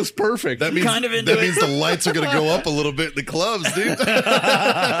 into it. almost perfect. That means Kind of into that it. means the lights are going to go up a little bit in the clubs, dude.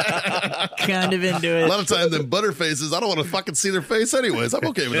 Kind of into A it. lot of times, them butterfaces, I don't want to fucking see their face anyways. I'm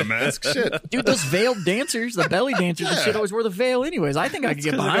okay with a mask. Shit. Dude, those veiled dancers, the belly dancers and shit always wear the veil anyways. I think I could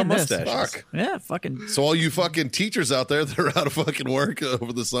get 'cause they behind got this. mustaches. Fuck. Yeah, fucking So all you fucking teachers out there that are out of fucking work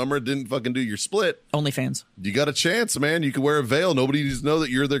over the summer, didn't fucking do your split, OnlyFans. you got a chance, man. You can wear a veil. Nobody needs to know that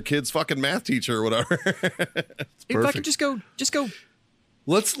you're their kid's fucking math teacher or whatever. If I could just go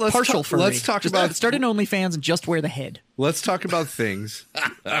let's partial for let's talk just about start an OnlyFans and just wear the head. let's talk about things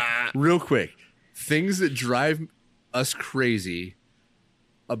real quick. Things that drive us crazy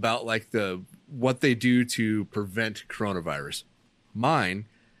about like what they do to prevent coronavirus. Mine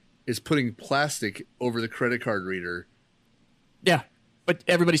is putting plastic over the credit card reader. Yeah. But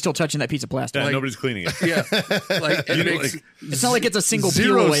everybody's still touching that piece of plastic. Yeah, Like, nobody's cleaning it. Yeah, like it makes it's not like it's a single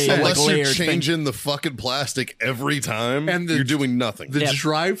zero peel away, sense. like Unless you're layered thing. changing the fucking plastic every time, And you're doing nothing. the Yep.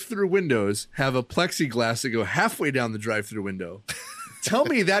 drive-through windows have a plexiglass that go halfway down the drive-through window. Tell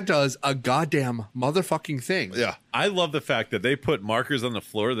me that does a goddamn motherfucking thing. Yeah. I love the fact that they put markers on the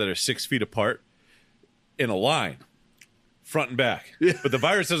floor that are 6 feet apart in a line, front and back. Yeah. But the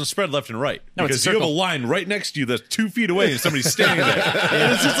virus doesn't spread left and right No, it's because a you have a circle. line right next to you that's 2 feet away and somebody's standing there.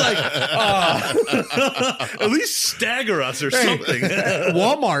 And it's just like, at least stagger us or something.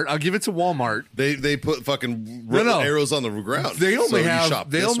 Walmart, I'll give it to Walmart. They put fucking No. arrows on the ground. They So only you have shop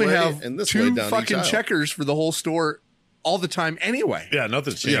they this only way have and this way two down each fucking aisle. checkers for the whole store all the time anyway. Yeah,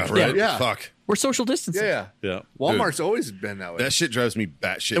 nothing's changed. Yeah, right. Yeah. Fuck. We're social distancing. Yeah. Yeah. Walmart's always been that way. That shit drives me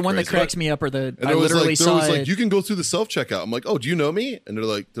batshit. The one that crazy. cracks me up are the And I literally there saw was it. like, you can go through the self checkout. I'm like, oh, do you know me? And they're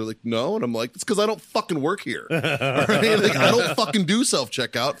like, no. And I'm like, it's because I don't fucking work here. All right? Like, I don't fucking do self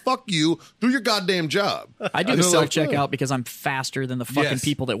checkout. Fuck you. Do your goddamn job. I do And the they're self like, checkout oh. because I'm faster than the fucking Yes.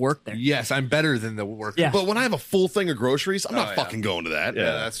 people that work there. Yes, I'm better than the worker. Yeah. But when I have a full thing of groceries, I'm not yeah. fucking going to that.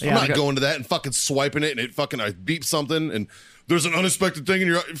 Yeah, that's I'm Yeah, not I got- going to that and fucking swiping it and it fucking I beep something and there's an unexpected thing and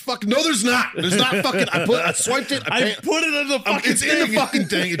you're fucking no, there's not. There's not fucking. I swiped it. I put it in the fucking It's in the fucking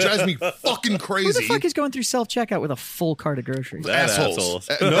thing. It drives me fucking Who crazy. the fuck is going through self checkout with a full cart of groceries? That assholes?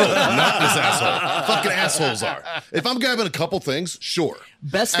 assholes. No, not this asshole. Fucking assholes are. If I'm grabbing a couple things, sure.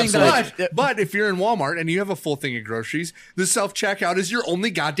 Best thing But if you're in Walmart and you have a full thing of groceries, the self checkout is your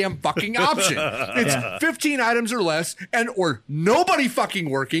only goddamn fucking option. It's 15 items or less, or nobody fucking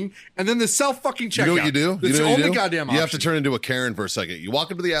working, and then the self fucking checkout. You know what you do? It's the only goddamn option. You have to turn into a Karen for a second. You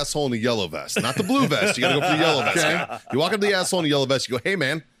walk into the asshole in a yellow vest, not the blue vest. You got to go for the yellow vest. Okay. You walk into the asshole in a yellow vest. You go, hey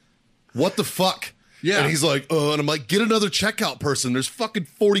man, what the fuck? Yeah. And he's like, and I'm like, get another checkout person. There's fucking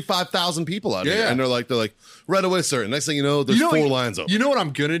 45,000 people out here. And they're like, right away, sir. And next thing you know, there's 4 lines open. You know what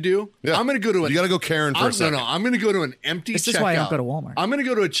I'm going to do? Yeah. I'm going to go to You got to go Karen for a second. No, I'm going to go to an empty checkout. This is why I don't go to Walmart. I'm going to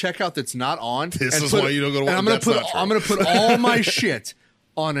go to a checkout that's not on. This is why you don't go to Walmart. And I'm going to put all my shit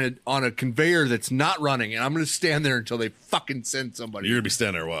on a conveyor that's not running, and I'm going to stand there until they fucking send somebody. You're going to be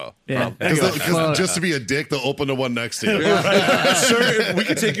standing there a while. Yeah. Because just to be a dick, they'll open the one next to you. Sir, we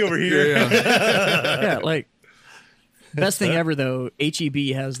can take you over here. Yeah, like best thing ever though. HEB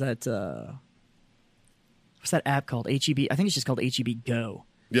has that. What's that app called? HEB. I think it's just called HEB Go.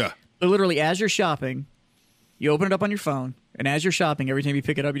 Yeah. So literally, as you're shopping, you open it up on your phone, and as you're shopping, every time you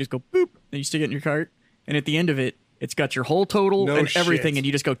pick it up, you just go boop, and you stick it in your cart, and at the end of it, it's got your whole total and everything, and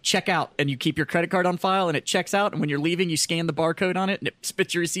you just go check out, and you keep your credit card on file, and it checks out, and when you're leaving, you scan the barcode on it, and it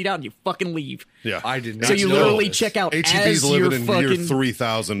spits your receipt out, and you fucking leave. Yeah. I did not. So you know literally this. check out HEB's as you're living in year fucking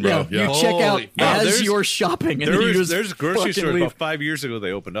 3,000, bro. Yeah, you check out as there's- you're shopping, and then you just there's a grocery fucking store leave. about 5 years ago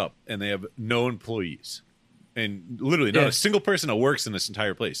they opened up, and they have no employees. And literally not a single person that works in this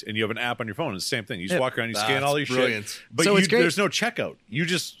entire place. And you have an app on your phone. It's the same thing. You just walk around, you scan all your brilliant. shit. But So it's great. there's no checkout. You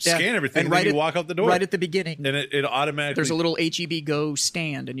just scan everything, and right then you walk out the door. right at the beginning. And it automatically... There's a little HEB Go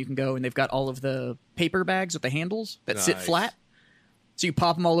stand, and you can go, and they've got all of the paper bags with the handles that sit Nice. flat. So you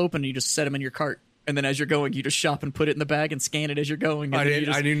pop them all open, and you just set them in your cart. And then as you're going, you just shop and put it in the bag and scan it as you're going. And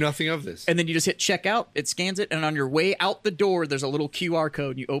I knew nothing of this. And then you just hit checkout, it scans it, and on your way out the door, there's a little QR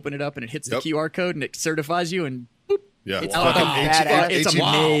code. You open it up, and it hits the QR code, and it certifies you, and boop. Yeah. It's Fucking fucking badass. It's HEB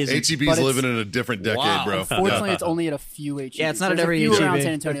amazing. HEB's But it's- living in a different decade, bro. Unfortunately, it's only at a few HEBs. Yeah, it's not at There's every a few HEB. around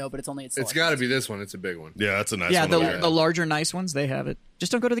San Antonio, but it's only at It's select. got to be this one. It's a big one. Yeah, that's a nice Yeah, one. over there. the larger, nice ones, they have it.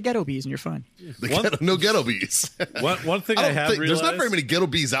 Just don't go to the ghetto bees, and you're fine. No ghetto bees. One thing I have realized... There's not very many ghetto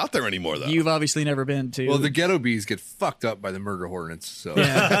bees out there anymore, though. You've obviously never been to. Well, the ghetto bees get fucked up by the murder hornets. So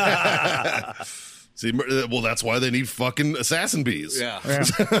See, well, that's why they need fucking assassin bees. yeah.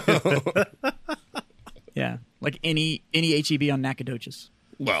 Yeah, like any HEB on Nacogdoches.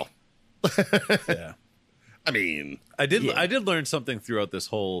 Well, Yeah. I mean, I did learn something throughout this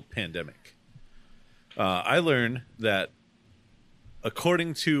whole pandemic. I learned that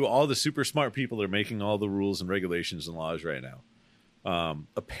according to all the super smart people that are making all the rules and regulations and laws right now,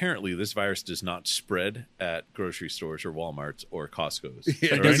 apparently this virus does not spread at grocery stores or Walmarts or Costco's.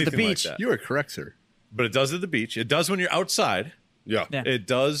 But or it does at the anything like beach. that. You are correct, sir. But it does at the beach. It does when you're outside. yeah. Yeah. It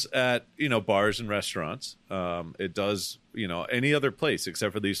does at bars and restaurants. It does any other place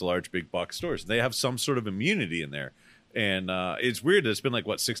except for these large big box stores. They have some sort of immunity in there, and it's weird. It's been like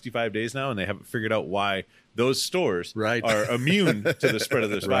 65 days now, and they haven't figured out why those stores Right. are immune to the spread of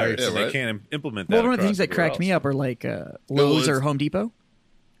this virus, Yeah, and right. they can't implement that. Well, one of the across things that everywhere cracked me else. up are like Lowe's or it's- Home Depot.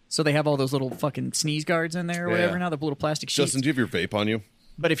 So they have all those little fucking sneeze guards in there or whatever now, the little plastic sheets. Justin, do you have your vape on you?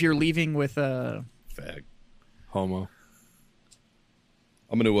 But if you're leaving with Fag. Homo.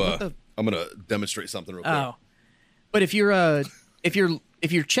 I'm gonna demonstrate something real quick. oh, but if you're if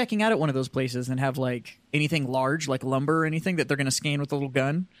you're checking out at one of those places and have like anything large like lumber or anything that they're gonna scan with a little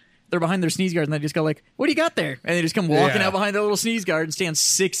gun, they're behind their sneeze guard and they just go like, "What do you got there?" And they just come walking Yeah. out behind the little sneeze guard and stand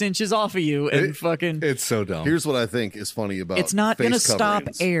 6 inches off of you and fucking. It's so dumb. Here's what I think is funny about It's not face going to stop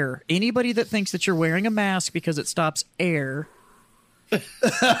coverings. air. Anybody that thinks that you're wearing a mask because it stops air,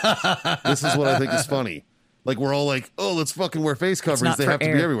 This is what I think is funny. Like we're all like, "Oh, let's fucking wear face coverings. not They for have to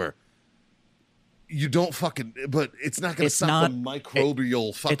air. be everywhere." You don't fucking, but it's not going to It's stop not- the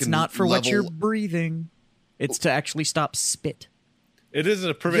microbial fucking. it's not for what you're level. breathing. It's to actually stop spit. It is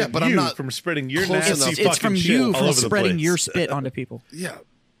to prevent Yeah, but I'm you not from spreading your close nasty enough. fucking It's from shit you all from over the spreading place. your spit onto people. Yeah,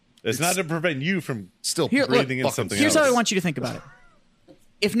 It's not to prevent you from still Here, look, breathing in fucking something Here's else. how I want you to think about it.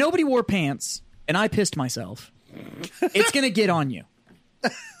 If nobody wore pants and I pissed myself, it's going to get on you,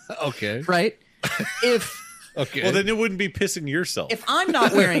 okay. right? If Okay. Well, then it wouldn't be pissing yourself. if I'm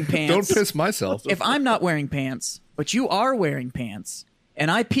not wearing pants, Don't piss myself. if I'm not wearing pants, but you are wearing pants, and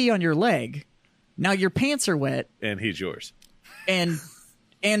I pee on your leg, now your pants are wet, and he's yours. and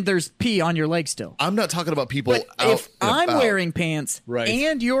there's pee on your leg still. I'm not talking about people But out. if and I'm about. wearing pants Right.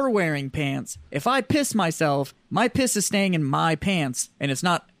 and you're wearing pants, if I piss myself, my piss is staying in my pants, and it's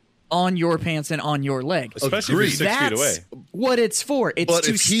not on your pants and on your leg. Especially Agreed. if you're 6 feet away. That's what it's for. It's But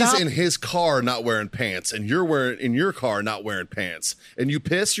to if he's stop. in his car not wearing pants, and you're in your car not wearing pants, and you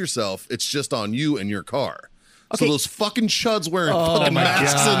piss yourself, it's just on you and your car. So those fucking chuds wearing fucking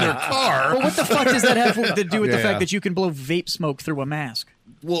masks in their car. Well, what the fuck does that have to do with the Yeah. fact that you can blow vape smoke through a mask?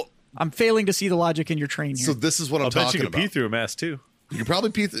 Well, I'm failing to see the logic in your train here. so this is what I'm I'll bet you talking can about. pee through a mask too. You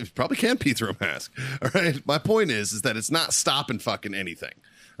probably can pee through a mask. All right. My point is that it's not stopping fucking anything.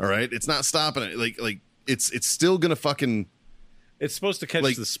 All right. It's not stopping it. Like it's still gonna fucking. It's supposed to catch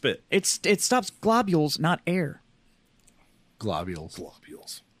Like- the spit. it stops globules, not air.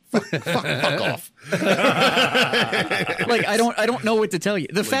 Globules. Fuck off. Like I don't know what to tell you.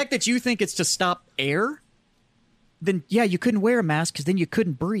 The fact that you think it's to stop air, then yeah, you couldn't wear a mask because then you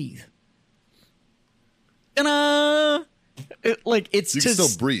couldn't breathe. Ta-da! It's You to can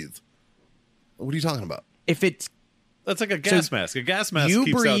still breathe. What are you talking about? if it's That's like a gas mask. A gas mask you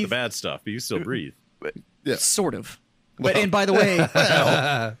keeps out the breathe- bad stuff, but you still breathe. Yeah. sort of. But and by the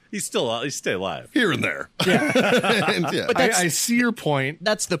way, He's stay alive. Here and there. And, yeah. But that's- I see your point.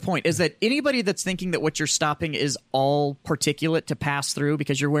 that's the point. Is that anybody that's thinking that what you're stopping is all particulate to pass through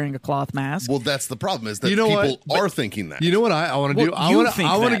because you're wearing a cloth mask? Well, that's the problem is that You know people what? are thinking that. You know what I want to do? Well, I you want to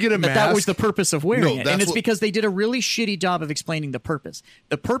think get a mask. that was the purpose of wearing No, it, that's and it's what- because they did a really shitty job of explaining the purpose.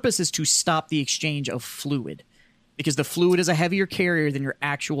 The purpose is to stop the exchange of fluid, because the fluid is a heavier carrier than your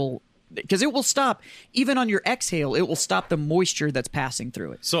actual. Because it will stop, even on your exhale, it will stop the moisture that's passing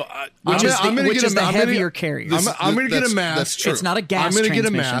through it. So Which is the heavier carrier. I'm going to get a That's mask. true. It's not a gas I'm going to get a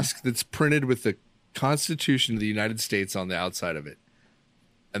transmission. mask that's printed with the Constitution of the United States on the outside of it,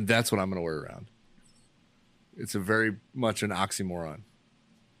 and that's what I'm going to wear around. It's a very much an oxymoron.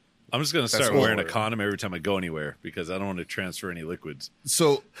 I'm just going to That's start wearing a what- condom every time I go anywhere because I don't want to transfer any liquids.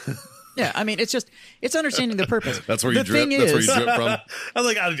 So Yeah, I mean, it's understanding the purpose. that's where the you drip. thing That's where is, you drip from. I'm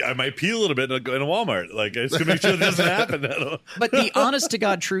like, I might pee a little bit in a Walmart. Like, I just to make sure that doesn't happen. but the honest to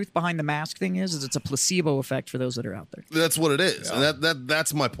God truth behind the mask thing is it's a placebo effect for those that are out there. That's what it is. And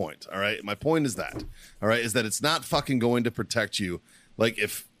that's my point. All right. My point is that. All right, is that it's not fucking going to protect you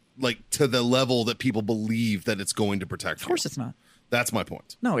to the level that people believe that it's going to protect you. Of course, it's not. That's my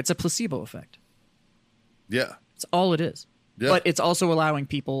point. No, it's a placebo effect. Yeah. It's all it is. Yeah. But it's also allowing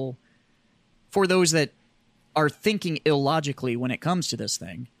people, for those that are thinking illogically when it comes to this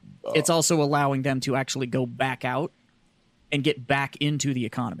thing, it's also allowing them to actually go back out and get back into the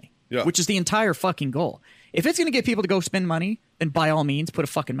economy, Yeah. which is the entire fucking goal. If it's going to get people to go spend money, then by all means, put a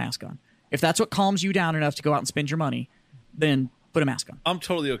fucking mask on. If that's what calms you down enough to go out and spend your money, then put a mask on. I'm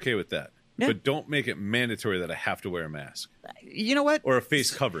totally okay with that. Yeah. But don't make it mandatory that I have to wear a mask You know what? or a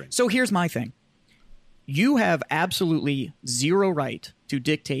face covering. So here's my thing. You have absolutely zero right to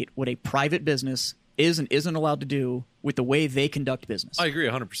dictate what a private business is and isn't allowed to do with the way they conduct business. I agree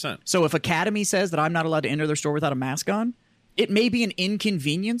 100%. So if Academy says that I'm not allowed to enter their store without a mask on, it may be an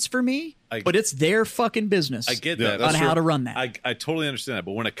inconvenience for me, but it's their fucking business. I get Yeah, that. that's on true. how to run that. I totally understand that.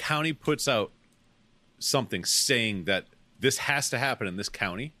 But when a county puts out something saying that this has to happen in this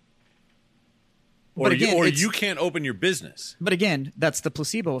county, But again, it's- you can't open your business. But again, that's the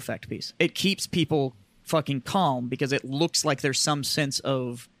placebo effect piece. It keeps people fucking calm because it looks like there's some sense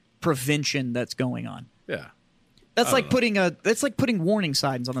of prevention that's going on. Yeah. That's like putting warning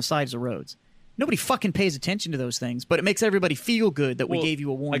signs on the sides of roads. Nobody fucking pays attention to those things, but it makes everybody feel good that we Well, gave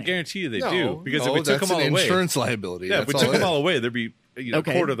you a warning. I guarantee you they No, do. Because no, if we took that's them all an away. insurance liability. Yeah, if we That's took all them it all is. away, there'd be Okay, a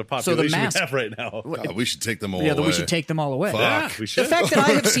quarter of the so the population mask- we have right now. God, we should take them all Yeah, away. that we should take them all away. Fuck. Yeah, we The should. fact that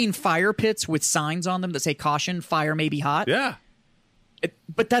I have seen fire pits with signs on them that say "caution, fire may be hot." Yeah.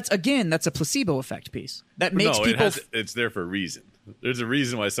 But that's a placebo effect piece that makes No, people. it's there for a reason. There's a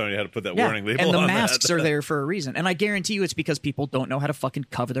reason why somebody had to put that Yeah, warning label and the on masks that. are there for a reason. And I guarantee you it's because people don't know how to fucking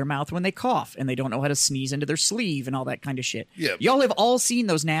cover their mouth when they cough, and they don't know how to sneeze into their sleeve and all that kind of shit. Yeah. Y'all have all seen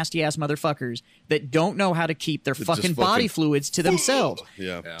those nasty ass motherfuckers that don't know how to keep their fucking body fluids to themselves.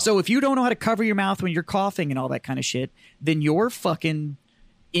 Yeah. So if you don't know how to cover your mouth when you're coughing and all that kind of shit, then your fucking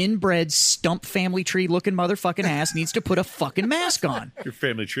inbred stump family tree looking motherfucking ass needs to put a fucking mask on. Your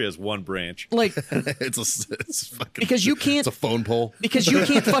family tree has one branch. Like, it's fucking because you can't It's a phone pole. because you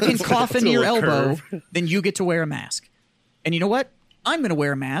can't fucking cough into a your little elbow, then you get to wear a mask. And you know what? I'm going to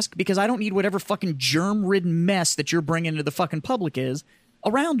wear a mask because I don't need whatever fucking germ-ridden mess that you're bringing into the fucking public is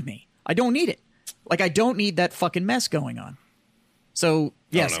around me. I don't need it. Like, I don't need that fucking mess going on. So,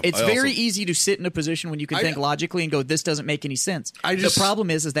 yes, know. it's I very also- easy to sit in a position when you can think logically and go, this doesn't make any sense. The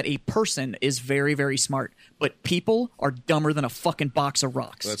problem is that a person is very, very smart, but people are dumber than a fucking box of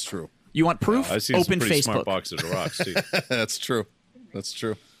rocks. That's true. You want proof? I've seen Open some pretty Facebook. smart boxes of rocks, too. That's true. That's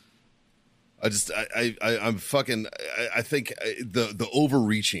true. I'm fucking. I think the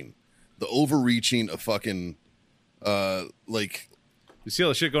overreaching of fucking, like You see all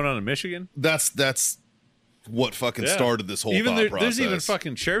the shit going on in Michigan? that's what fucking Yeah. started this whole even thought there's even process.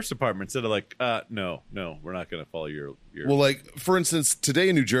 fucking sheriff's departments that are like, no, we're not going to follow your. Well, like for instance, today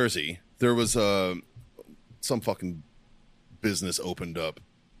in New Jersey, there was some fucking business opened up,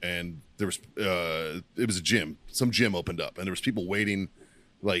 and there was it was a gym. Some gym opened up, and there was people waiting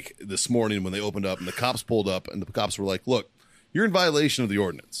like this morning when they opened up, and the cops pulled up, and the cops were like, "Look, you're in violation of the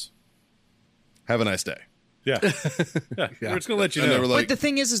ordinance. Have a nice day." yeah. We're just going to let you And know. they were like, But the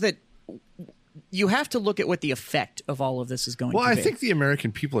thing is that you have to look at what the effect of all of this is going Well, to I be. think the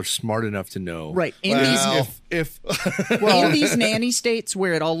American people are smart enough to know. Right. In Well, in these nanny states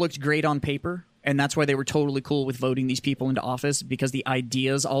where it all looked great on paper, and that's why they were totally cool with voting these people into office, because the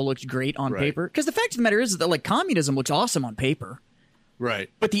ideas all looked great on Right. paper. Because the fact of the matter is that like communism looks awesome on paper, Right.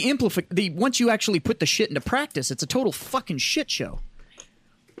 but the once you actually put the shit into practice, it's a total fucking shit show.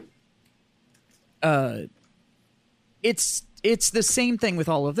 It's the same thing with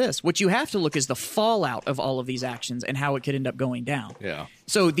all of this. What you have to look is the fallout of all of these actions and how it could end up going down. Yeah.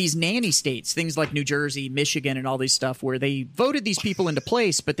 So these nanny states, things like New Jersey, Michigan, and all these stuff, where they voted these people into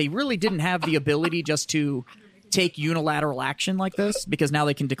place, but they really didn't have the ability just to take unilateral action like this, because now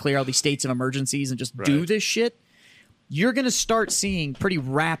they can declare all these states of emergencies and just do Right. this shit. You're going to start seeing pretty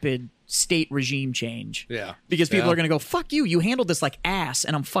rapid state regime change. Yeah. Because people Yeah. are going to go, fuck you, you handled this like ass,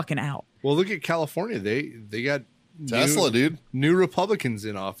 and I'm fucking out. Well, look at California. They got Tesla, dude. new Republicans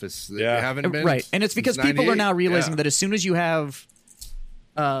in office. They haven't been Right. And it's because since people are now 98. realizing Yeah. that as soon as you have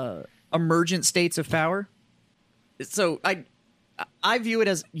emergent states of power, so I view it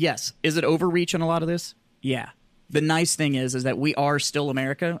as, yes, is it overreach on a lot of this? Yeah. The nice thing is that we are still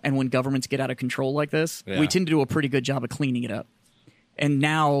America, and when governments get out of control like this, Yeah. we tend to do a pretty good job of cleaning it up. And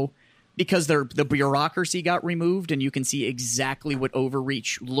now, because the bureaucracy got removed and you can see exactly what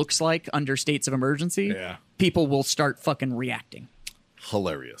overreach looks like under states of emergency, Yeah. people will start fucking reacting.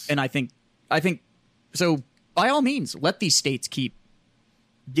 hilarious. And I think so. By all means, let these states keep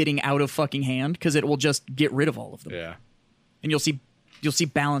getting out of fucking hand, because it will just get rid of all of them, Yeah. and you'll see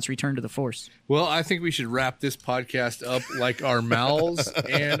balance return to the force. Well, I think we should wrap this podcast up like our mouths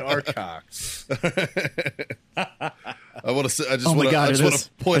and our cocks. I want to say, I just Oh my want God, to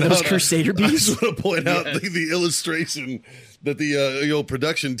point are those out Crusader I bees? just want to point out the illustration that the old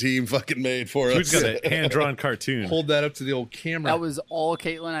production team fucking made for Who's us. got a hand-drawn cartoon? Hold that up to the old camera. That was all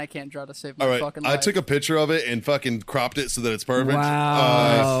Caitlin. I can't draw to save my All right, fucking I life. took a picture of it and fucking cropped it so that it's perfect.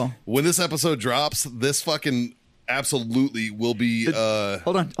 Wow. When this episode drops, this fucking absolutely will be.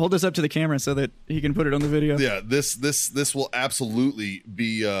 Hold on, hold this up to the camera so that he can put it on the video. Yeah, this will absolutely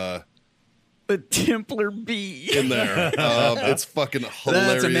be The Templar bee. in there. It's fucking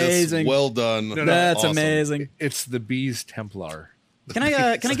hilarious. amazing. Well done. That's Awesome. amazing. It's the bees Templar. Can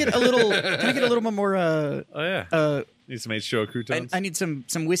I get a little? Can I get a little more? Oh yeah. Need some H2O croutons. I need some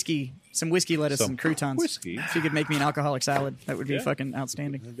whiskey, lettuce, Some and croutons. whiskey? If you could make me an alcoholic salad, that would be fucking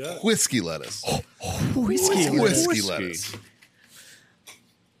outstanding. Whiskey lettuce. Whiskey. Whiskey lettuce.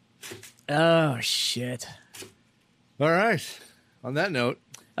 Oh shit. All right. On that note,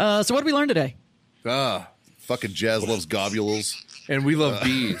 So what did we learn today? Fucking Jazz loves globules. and we love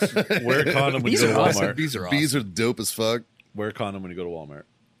bees. Wear a condom when you These go to are awesome. Walmart. Bees are awesome. Bees are dope as fuck. Wear a condom when you go to Walmart.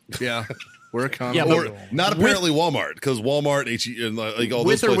 Yeah. We're a condom. Yeah, but- Or not apparently Walmart, because Walmart, and like all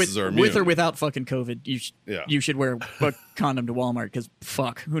With those or places with, are immune. with or without fucking COVID, Yeah. you should wear a condom to Walmart, because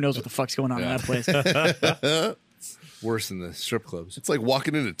fuck, who knows what the fuck's going on in that place? Worse than the strip clubs. It's like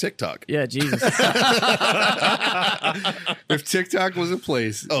walking into TikTok. Yeah, Jesus. If TikTok was a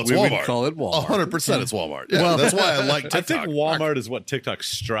place, Oh, it's we Walmart. would call it Walmart. 100% it's Walmart. Yeah, Well- that's why I like TikTok. I think Walmart is what TikTok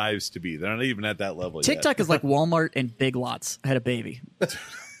strives to be. They're not even at that level TikTok is like Walmart and Big Lots had a baby.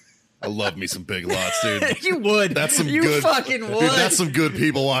 I love me some Big Lots, dude. You would. That's some you good. fucking would. Dude, that's some good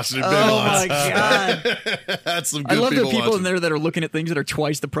people watching it. Big oh Lots. my god. That's some I good love the people people watching. in there that are looking at things that are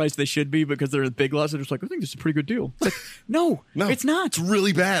twice the price they should be because they're at Big Lots. They're just like, I think this is a pretty good deal. It's like, no, it's not. It's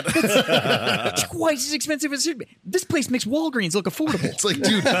really bad. It's twice as expensive as it should be. This place makes Walgreens look affordable. It's like, dude,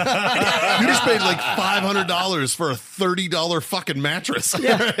 you just paid like $500 for a $30 fucking mattress.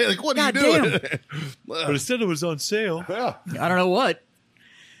 Yeah. Like, what are God you doing? yet. But instead it was on sale. Yeah. I don't know what.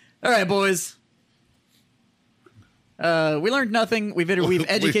 All right, boys. We learned nothing. We've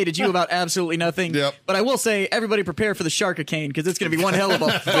educated you about absolutely nothing. Yep. But I will say, everybody prepare for the Sharkicane, because it's going to be one hell of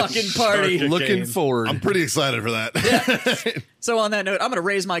a fucking party. Sharkicane. Looking forward. I'm pretty excited for that. So on that note, I'm going to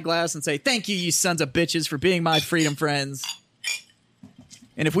raise my glass and say thank you, you sons of bitches, for being my freedom friends.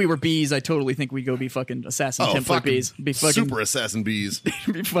 And if we were bees, I totally think we'd go be fucking assassin Templar fucking bees. Be fucking, super assassin bees.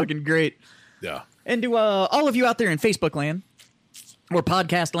 be fucking great. Yeah. And to all of you out there in Facebook land, or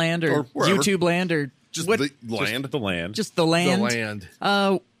podcast land, or wherever. YouTube land, or Just what, the land. The land. just the the land. land.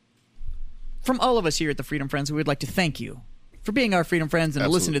 from all of us here at the Freedom Friends, we would like to thank you for being our Freedom Friends and to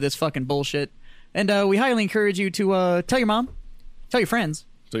listen to this fucking bullshit. And we highly encourage you to tell your mom, tell your friends.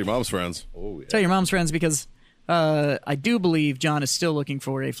 Tell your mom's friends. Oh, yeah. Tell your mom's friends because I do believe John is still looking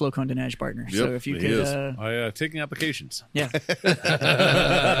for a Flow Condonage partner. Yep, so if you he could, is. Taking applications. yeah,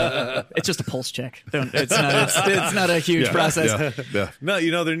 it's just a pulse check. It's not a huge process. Yeah.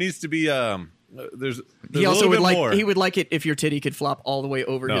 No, there needs to be there's He a also little would bit like more. he would like it if your titty could flop all the way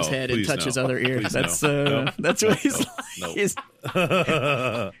over No, his head and please touch no. his other ear. Please That's no. that's what he's like.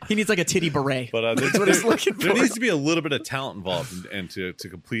 No. He needs like a titty beret. But That's what he's looking there for. needs to be a little bit of talent involved and to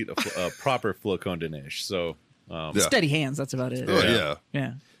complete a proper flocon de neige. So Yeah. Steady hands. That's about it. Oh, yeah.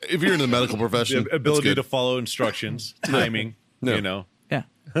 Yeah. If you're in the medical profession, the ability that's to good. follow instructions, timing, Yeah. Yeah.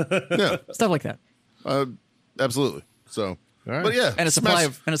 Yeah, Stuff like that. absolutely. So, right. but yeah, And a supply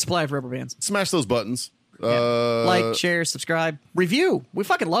of rubber bands. smash those buttons. Like, share, subscribe, review. We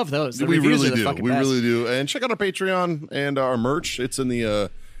fucking love those. The we reviews really are the do. fucking We best. really do. And check out our Patreon and our merch. It's in the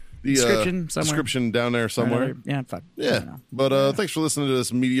Description somewhere. description down there somewhere. Yeah, fuck. I Yeah. don't know. But thanks for listening to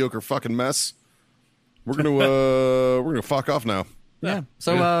this mediocre fucking mess. We're gonna fuck off now. Yeah.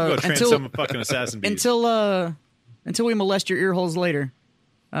 So Go train until some fucking assassin bees. until we molest your ear holes later,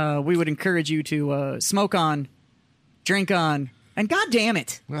 we would encourage you to smoke on, drink on, and god damn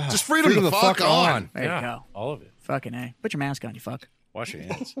it, Just freedom to the fuck on. there you go. all of it. Fucking A. Put your mask on, you fuck. Wash your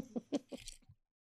hands.